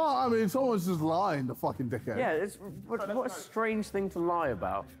 Well, I mean, someone's just lying, the fucking dickhead. Yeah, it's what a strange thing to lie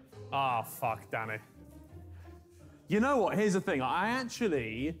about. Ah, fuck, Danny. You know what? Here's the thing. I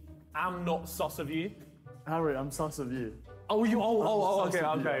actually am not sus of you. Harry, I'm sus of you. Oh, you? Okay.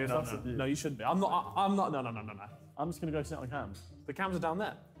 No, you shouldn't be. I'm not. No. I'm just gonna go sit on cams. The cams are down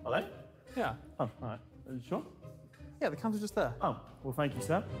there. Are they? Yeah. Oh, all right. Are you sure? Yeah, the cams are just there. Oh, well, thank you,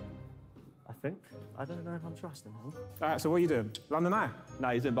 sir. I think. I don't know if I'm trusting him. All right. So what are you doing? London Eye. No,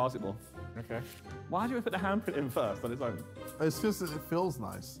 he's in basketball. Okay. Why do you put the handprint in first on its own? It's just that it feels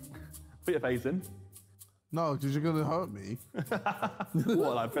nice. Put your face in. No, because you're going to hurt me.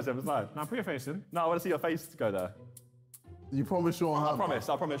 What, like press every side? Now put your face in. No, I want to see your face go there. You promise you won't hurt me? I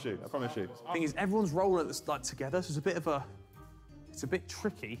promise you. The thing is, everyone's rolling at this like together, so it's a bit of a. It's a bit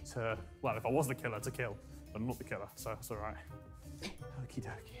tricky to. Well, if I was the killer, to kill, but I'm not the killer, so it's all right. Okie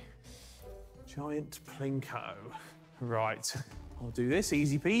dokie. Giant plinko. Right. I'll do this,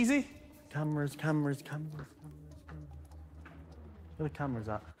 easy peasy. Cameras. Where the cameras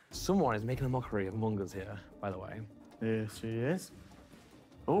at? Someone is making a mockery of Among Us here, by the way. Here she is.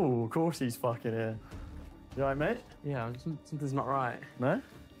 Oh, of course he's fucking here. You all right, mate? Yeah, something's not right. No?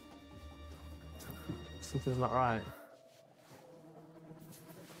 Something's not right.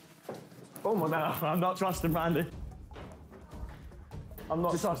 Oh my no, I'm not trusting Randy. I'm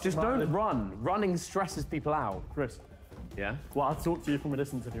not trusting Just Randy. don't run. Running stresses people out. Chris. Yeah? Well, I'll talk to you from a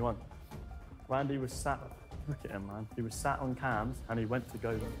distance if you want. Randy was sat. Look at him, man. He was sat on cams and he went to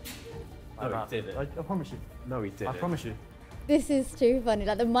go. No, he didn't. I promise you. No, he didn't. I promise you. This is too funny.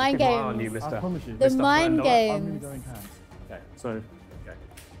 Like the mind Come on, games. you, mister. I promise you. The mind I'm going to games. go in cams. Okay. So,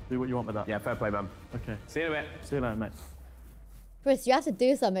 do what you want with that. Yeah, fair play, man. Okay. See you in a bit. See you later, mate. Chris, you have to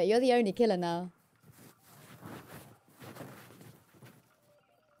do something. You're the only killer now.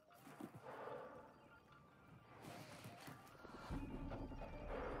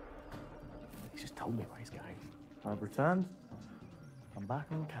 He just told me where he's going. I've returned. I'm back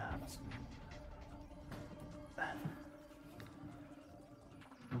on cams.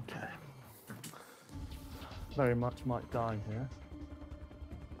 Okay. Very much might die here.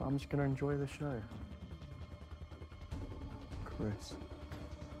 But I'm just going to enjoy the show.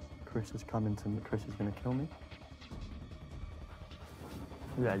 Chris is coming to me. Chris is going to kill me.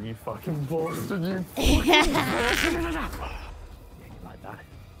 Yeah, you fucking bastard, you Yeah, you like that?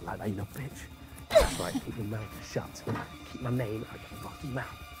 Like that, you little bitch? That's right, keep your mouth shut. Keep my name out your fucking mouth.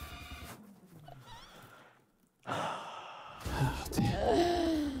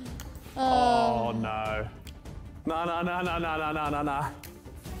 Oh no. No.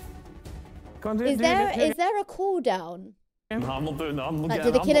 Go on, Is there a cooldown? No, I'm not doing that. I'm not Like, getting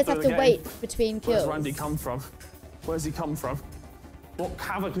do the I'm killers not have doing to the game. wait between Where's kills? Randy come from? Where's he come from? What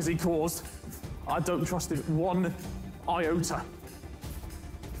havoc has he caused? I don't trust it one iota.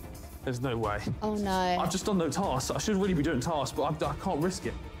 There's no way. Oh no. I've just done no tasks. I should really be doing tasks, but I can't risk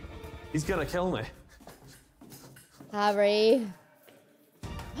it. He's gonna kill me. Harry.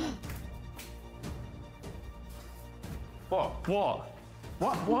 What? What?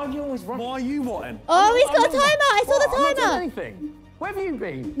 Why are you always running? Why are you wanting? Oh, he's got a timer. I saw I'm not the doing timer. anything. Where have you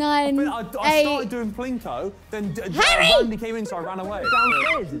been? 9, I 8. started doing Plinko, then Harry! Randy came in, so I ran away.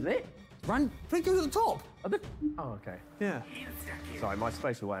 Downstairs, is it? Plinko's at the top. Oh, okay. Yeah. Sorry, my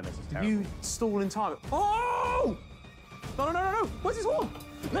spatial awareness is terrible. You stall in time. Oh! No! Where's his horn?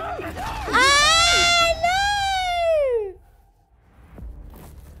 No! Ah, no!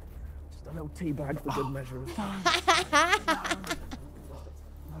 Just a little tea bag for good measure. No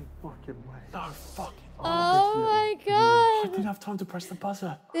fucking way. No fucking. Oh my I god. didn't have time to press the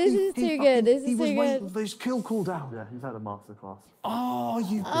buzzer. This is too good. This is too good. For his kill cooldown. Yeah, he's had a masterclass. Oh,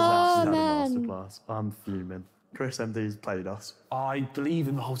 you. Oh He's had a man. masterclass. I'm fuming. Chris MD's played us. I believe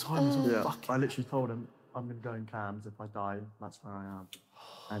him the whole time. Yeah, I literally told him I'm gonna go in cams. If I die, that's where I am.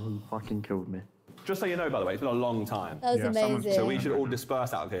 And he fucking killed me. Just so you know, by the way, it's been a long time. That was amazing. So we should all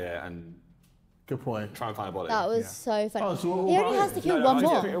disperse out of here and good point. Try and find a body. That was so funny. Oh, so He only has to kill one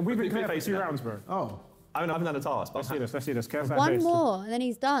more. We've been clear for 2 rounds, bro. Oh. I haven't done a task. Let's see this. Careful. One more, and then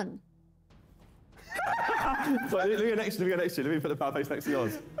he's done. So let me go next to you. Let me put the power face next to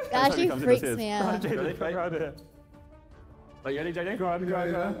yours. That actually freaks me out. Ready? Come around here. Are you ready, JJ? Go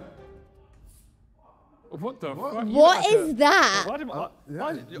on. What the fuck? What is that? Why did my...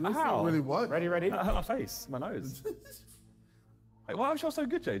 How? Really what? Ready? That hurt my face, my nose. Wait, why was yours so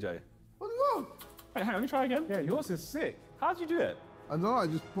good, JJ? What do you want? Wait, hang on, let me try again. Yeah, yours is sick. How did you do it? I know, I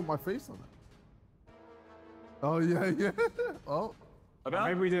just put my face on it. Oh, yeah. Oh.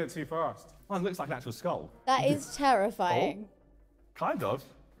 Maybe we did it too fast. Mine looks like an actual skull. That is terrifying. Kind of.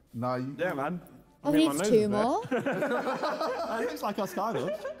 Nah, you... Yeah, man. Oh, he needs 2 more? It looks like us, kind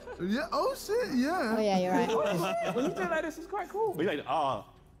of. Yeah, oh shit, yeah. Oh yeah, you're right. When you do that, this is quite cool. We made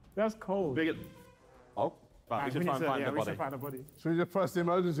That's cold. Oh, right, we should try and find the we body. should find a body. Should we just press the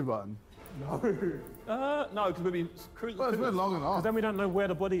emergency button? No, because we'll be... Well, it's been long enough. Because then we don't know where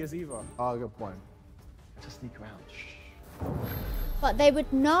the body is either. Oh, good point. Just sneak around. But they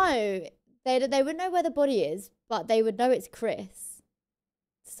would know. They wouldn't know where the body is, but they would know it's Chris.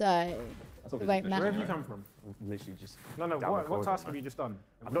 So it won't matter. Where have you come from? Literally just. No, what task have you just done?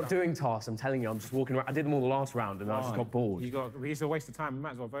 I'm not doing tasks, I'm telling you, I'm just walking around. I did them all the last round and I just got bored. He's a waste of time, we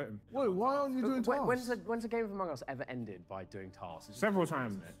might as well vote him. Wait, why aren't you doing tasks? When's a game of Among Us ever ended by doing tasks? Several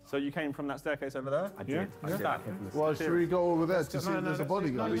times. So you came from that staircase over there? I did. I did. Well, should we go over there to see if there's a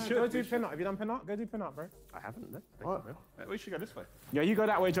body, guys? Go do pin up. Have you done pin up? Go do pin up, bro. I haven't, no. We should go this way. Yeah, you go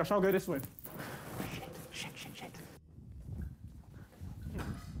that way, Josh. I'll go this way. Shit.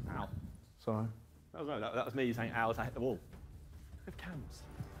 Ow. Sorry. That was me saying ow as I hit the wall. With cams.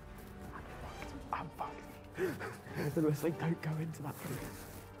 I'm fucked. The rest, don't go into that place.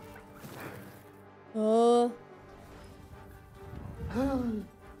 Oh.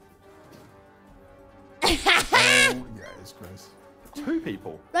 Yeah, it's Chris. 2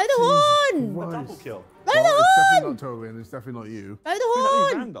 people. Blow the horn! A double kill. Blow the It's horn! definitely not Toby and it's definitely not you. Blow the Who's that?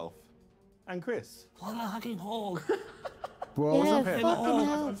 horn! Randolph. And Chris. What a fucking hog. Bro, what's Yeah, up here? fucking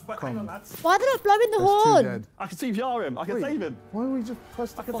hell. Hang on, lads. Why are they not blowing the There's 2 horn? dead. I can CPR him. I can save him. Why don't we just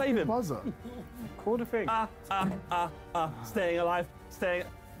press the I can save fucking him. buzzer? Call the thing. Staying alive. Staying.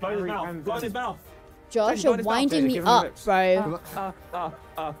 Blow his mouth. Blow his mouth. Josh, Blow you're his mouth, winding Jada, me give him the up, lips.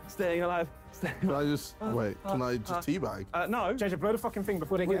 bro. Staying alive. Can I just, wait, can I just teabag? No. JJ, blow the fucking thing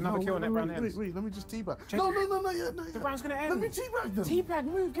before they get another kill on that round ends. Wait, let me just teabag. No, yeah, no. The round's gonna end. Let me teabag them. Teabag,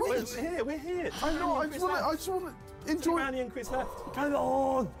 move, give it. We're here. I know, I just want to enjoy. Randy and Chris left. Come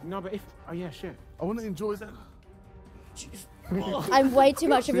on. No, but if... Oh, yeah, shit. I want to enjoy that. I'm way too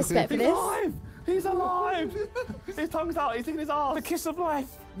much of respect for He's this. alive. He's alive. His tongue's out. He's taking his arse. The kiss of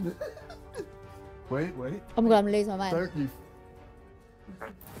life. Wait. Oh my god, I'm losing my mind. Don't you?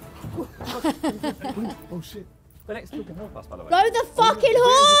 Oh shit. The next kill can help us, by the way. Blow the fucking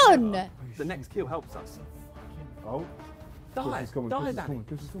horn! The next kill helps us. Oh. Die, Danny.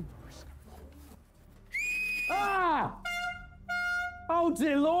 Ah! Oh,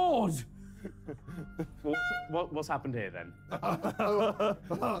 dear Lord. What's happened here then? I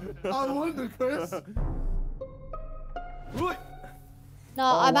wonder, Chris. No,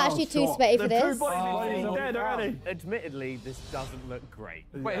 I'm actually too sweaty for this. He's dead already. Admittedly, this doesn't look great.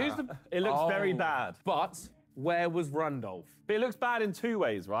 Wait, who's the... It looks very bad. But where was Randolph? But it looks bad in 2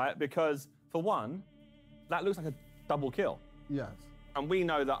 ways, right? Because, for one, that looks like a double kill. Yes. And we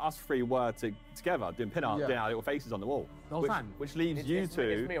know that us three were together doing pin-up, doing our little faces on the wall. The whole time. Which leaves you two.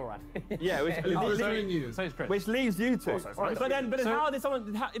 It's me, all right. Yeah, which leaves you two. But then how did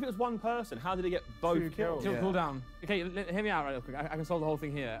someone? If it was one person, how did he get both killed? Cool down. Okay, hear me out right real quick. I can solve the whole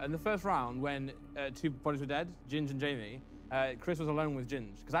thing here. In the first round, when 2 bodies were dead, Ginge and Jamie, Chris was alone with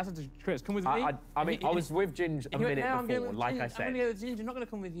Ginge. Because I said to Chris, come with me. I mean, I was with Ginge a minute before, like I said. I'm going to go with Ginge, I'm not going to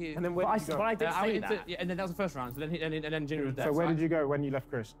come with you. And then I did say that. Yeah, and then that was the first round, so then Ginge was dead. So where did you go when you left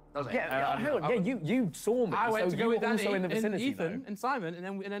Chris? You saw me. I went to go with Danny also in the vicinity, and Ethan and Simon, and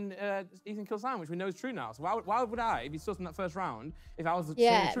then Ethan killed Simon, which we know is true now. So why would I be still in that first round if I was saying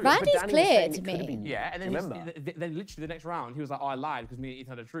the truth? Randy's clear to me. Yeah, and then literally the next round he was like, oh, I lied because me and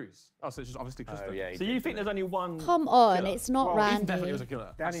Ethan had a truce. Oh, so it's just obviously Chris. So you think there's only one? Come on, it's not Randy. Ethan definitely was a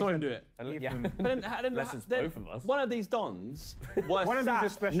killer. I saw him do it. But then one of these dons was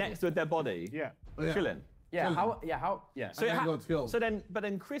sat next to a dead body, chilling. But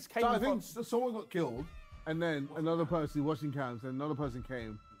then Chris came. So I think someone got killed, and then another person watching cams, and another person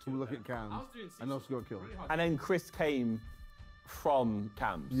came to look at cams, and also got killed. And then Chris came from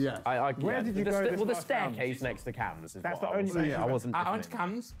cams. Yeah. Where did you go? Well, the staircase next to cams. That's the only thing. I wasn't. I went to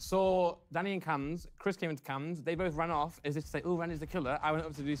cams, saw Danny and cams. Chris came into cams. They both ran off as if to say, "Oh, Randy's the killer." I went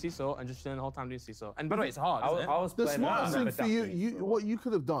up to do seesaw and just chilling the whole time doing seesaw. And by the way, it's hard. The smartest thing for what you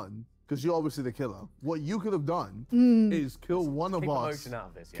could have done, because you're obviously the killer. What you could have done is kill one of us,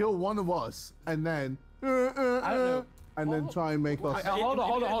 kill one of us, and then and then try and make us. Hold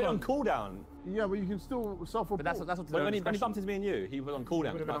on. On cooldown. Yeah, but you can still self-report. But that's what when he bumped into me and you, he was on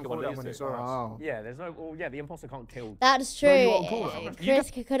cooldown. Yeah, there's no. Well, yeah, the imposter can't kill. That's true.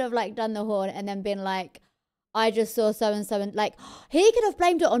 Chris could have like done the horn and then been like, I just saw so and so, and like he could have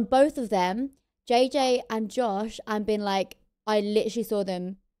blamed it on both of them, JJ and Josh, and been like, I literally saw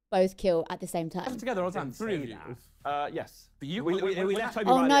them both kill at the same time. Together all the time, 3 of you. Yes. But you, we left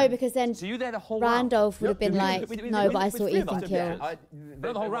Toby Oh no, because then so you there the whole Randolph would have been like, no, but I saw Ethan kill. Not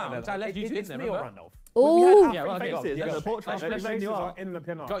the whole round. I left you two in there, remember? Randolph. Ooh. Yeah, well, okay. In the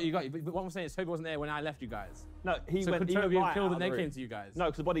pin-up. Got you. But what I'm saying is Toby wasn't there when I left you guys. No, he so went. Could Toby have killed and they came to you guys? No,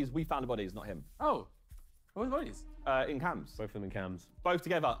 because the bodies, we found the bodies, not him. Oh. What were the bodies? In cams. Both of them in cams. Both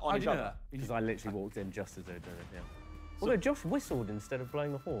together on each other. Because I literally walked in just as they did it, yeah. Although Josh whistled instead of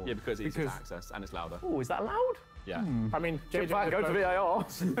blowing the horn. Yeah, because it's access and it's louder. Oh, is that loud? Yeah. I mean, go to VAR.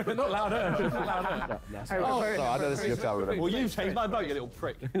 But not louder. Not louder. Sorry, I know this is your chat with him. Well, you changed my vote, you little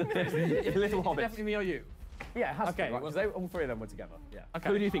prick. You little hobbit. Definitely me or you? Yeah, it has to be, right? Because all 3 of them were together. Yeah. Okay.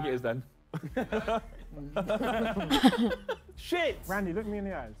 Who do you think it is then? Shit! Randy, look me in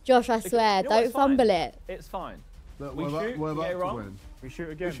the eyes. Josh, I swear, don't fumble it. It's fine. We're about to win. We shoot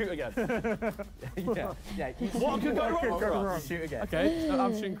again. We shoot again. yeah. What could go wrong for us? Shoot again. Okay, so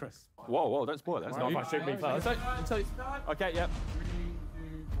I'm shooting Chris. Whoa, don't spoil it. That's not if I shoot me first. Okay, yep. 3,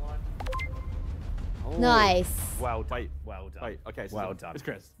 2, 1. Nice. Well done. Wait. Well done. Wait, okay. So well done. It's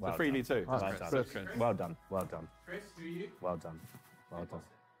Chris. Well 3v2. Well done. Well done. Well done. Chris, do you? Well done. Well done.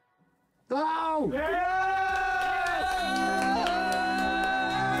 Oh!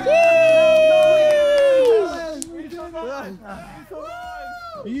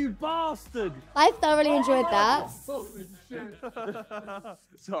 You bastard! I thoroughly enjoyed that. Sorry.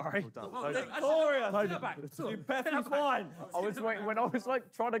 You perfect swine. I was when I was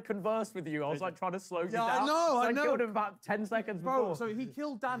like trying to converse with you, I was like trying to slow you down. I know. I killed him about 10 seconds Bro, before. so he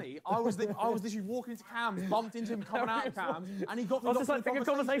killed Danny. I was literally walking into cams, bumped into him coming out of cams, and he got me. I was just like, think of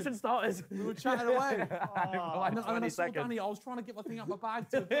conversation starters. We were chatting away. Like and then 20 I saw seconds. Danny. I was trying to get my thing out my bag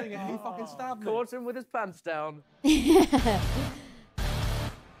to the thing, and he fucking stabbed me. Caught him with his pants down.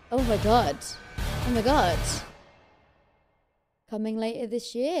 Oh my god. Oh my god. Coming later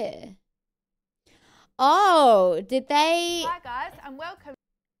this year. Oh, did they... Hi guys, and welcome.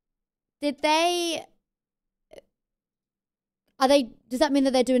 Did they... Does that mean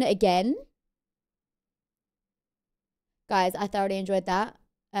that they're doing it again? Guys, I thoroughly enjoyed that.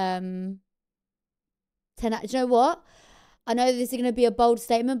 10 do you know what? I know this is going to be a bold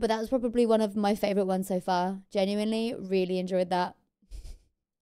statement, but that was probably one of my favourite ones so far. Genuinely, really enjoyed that.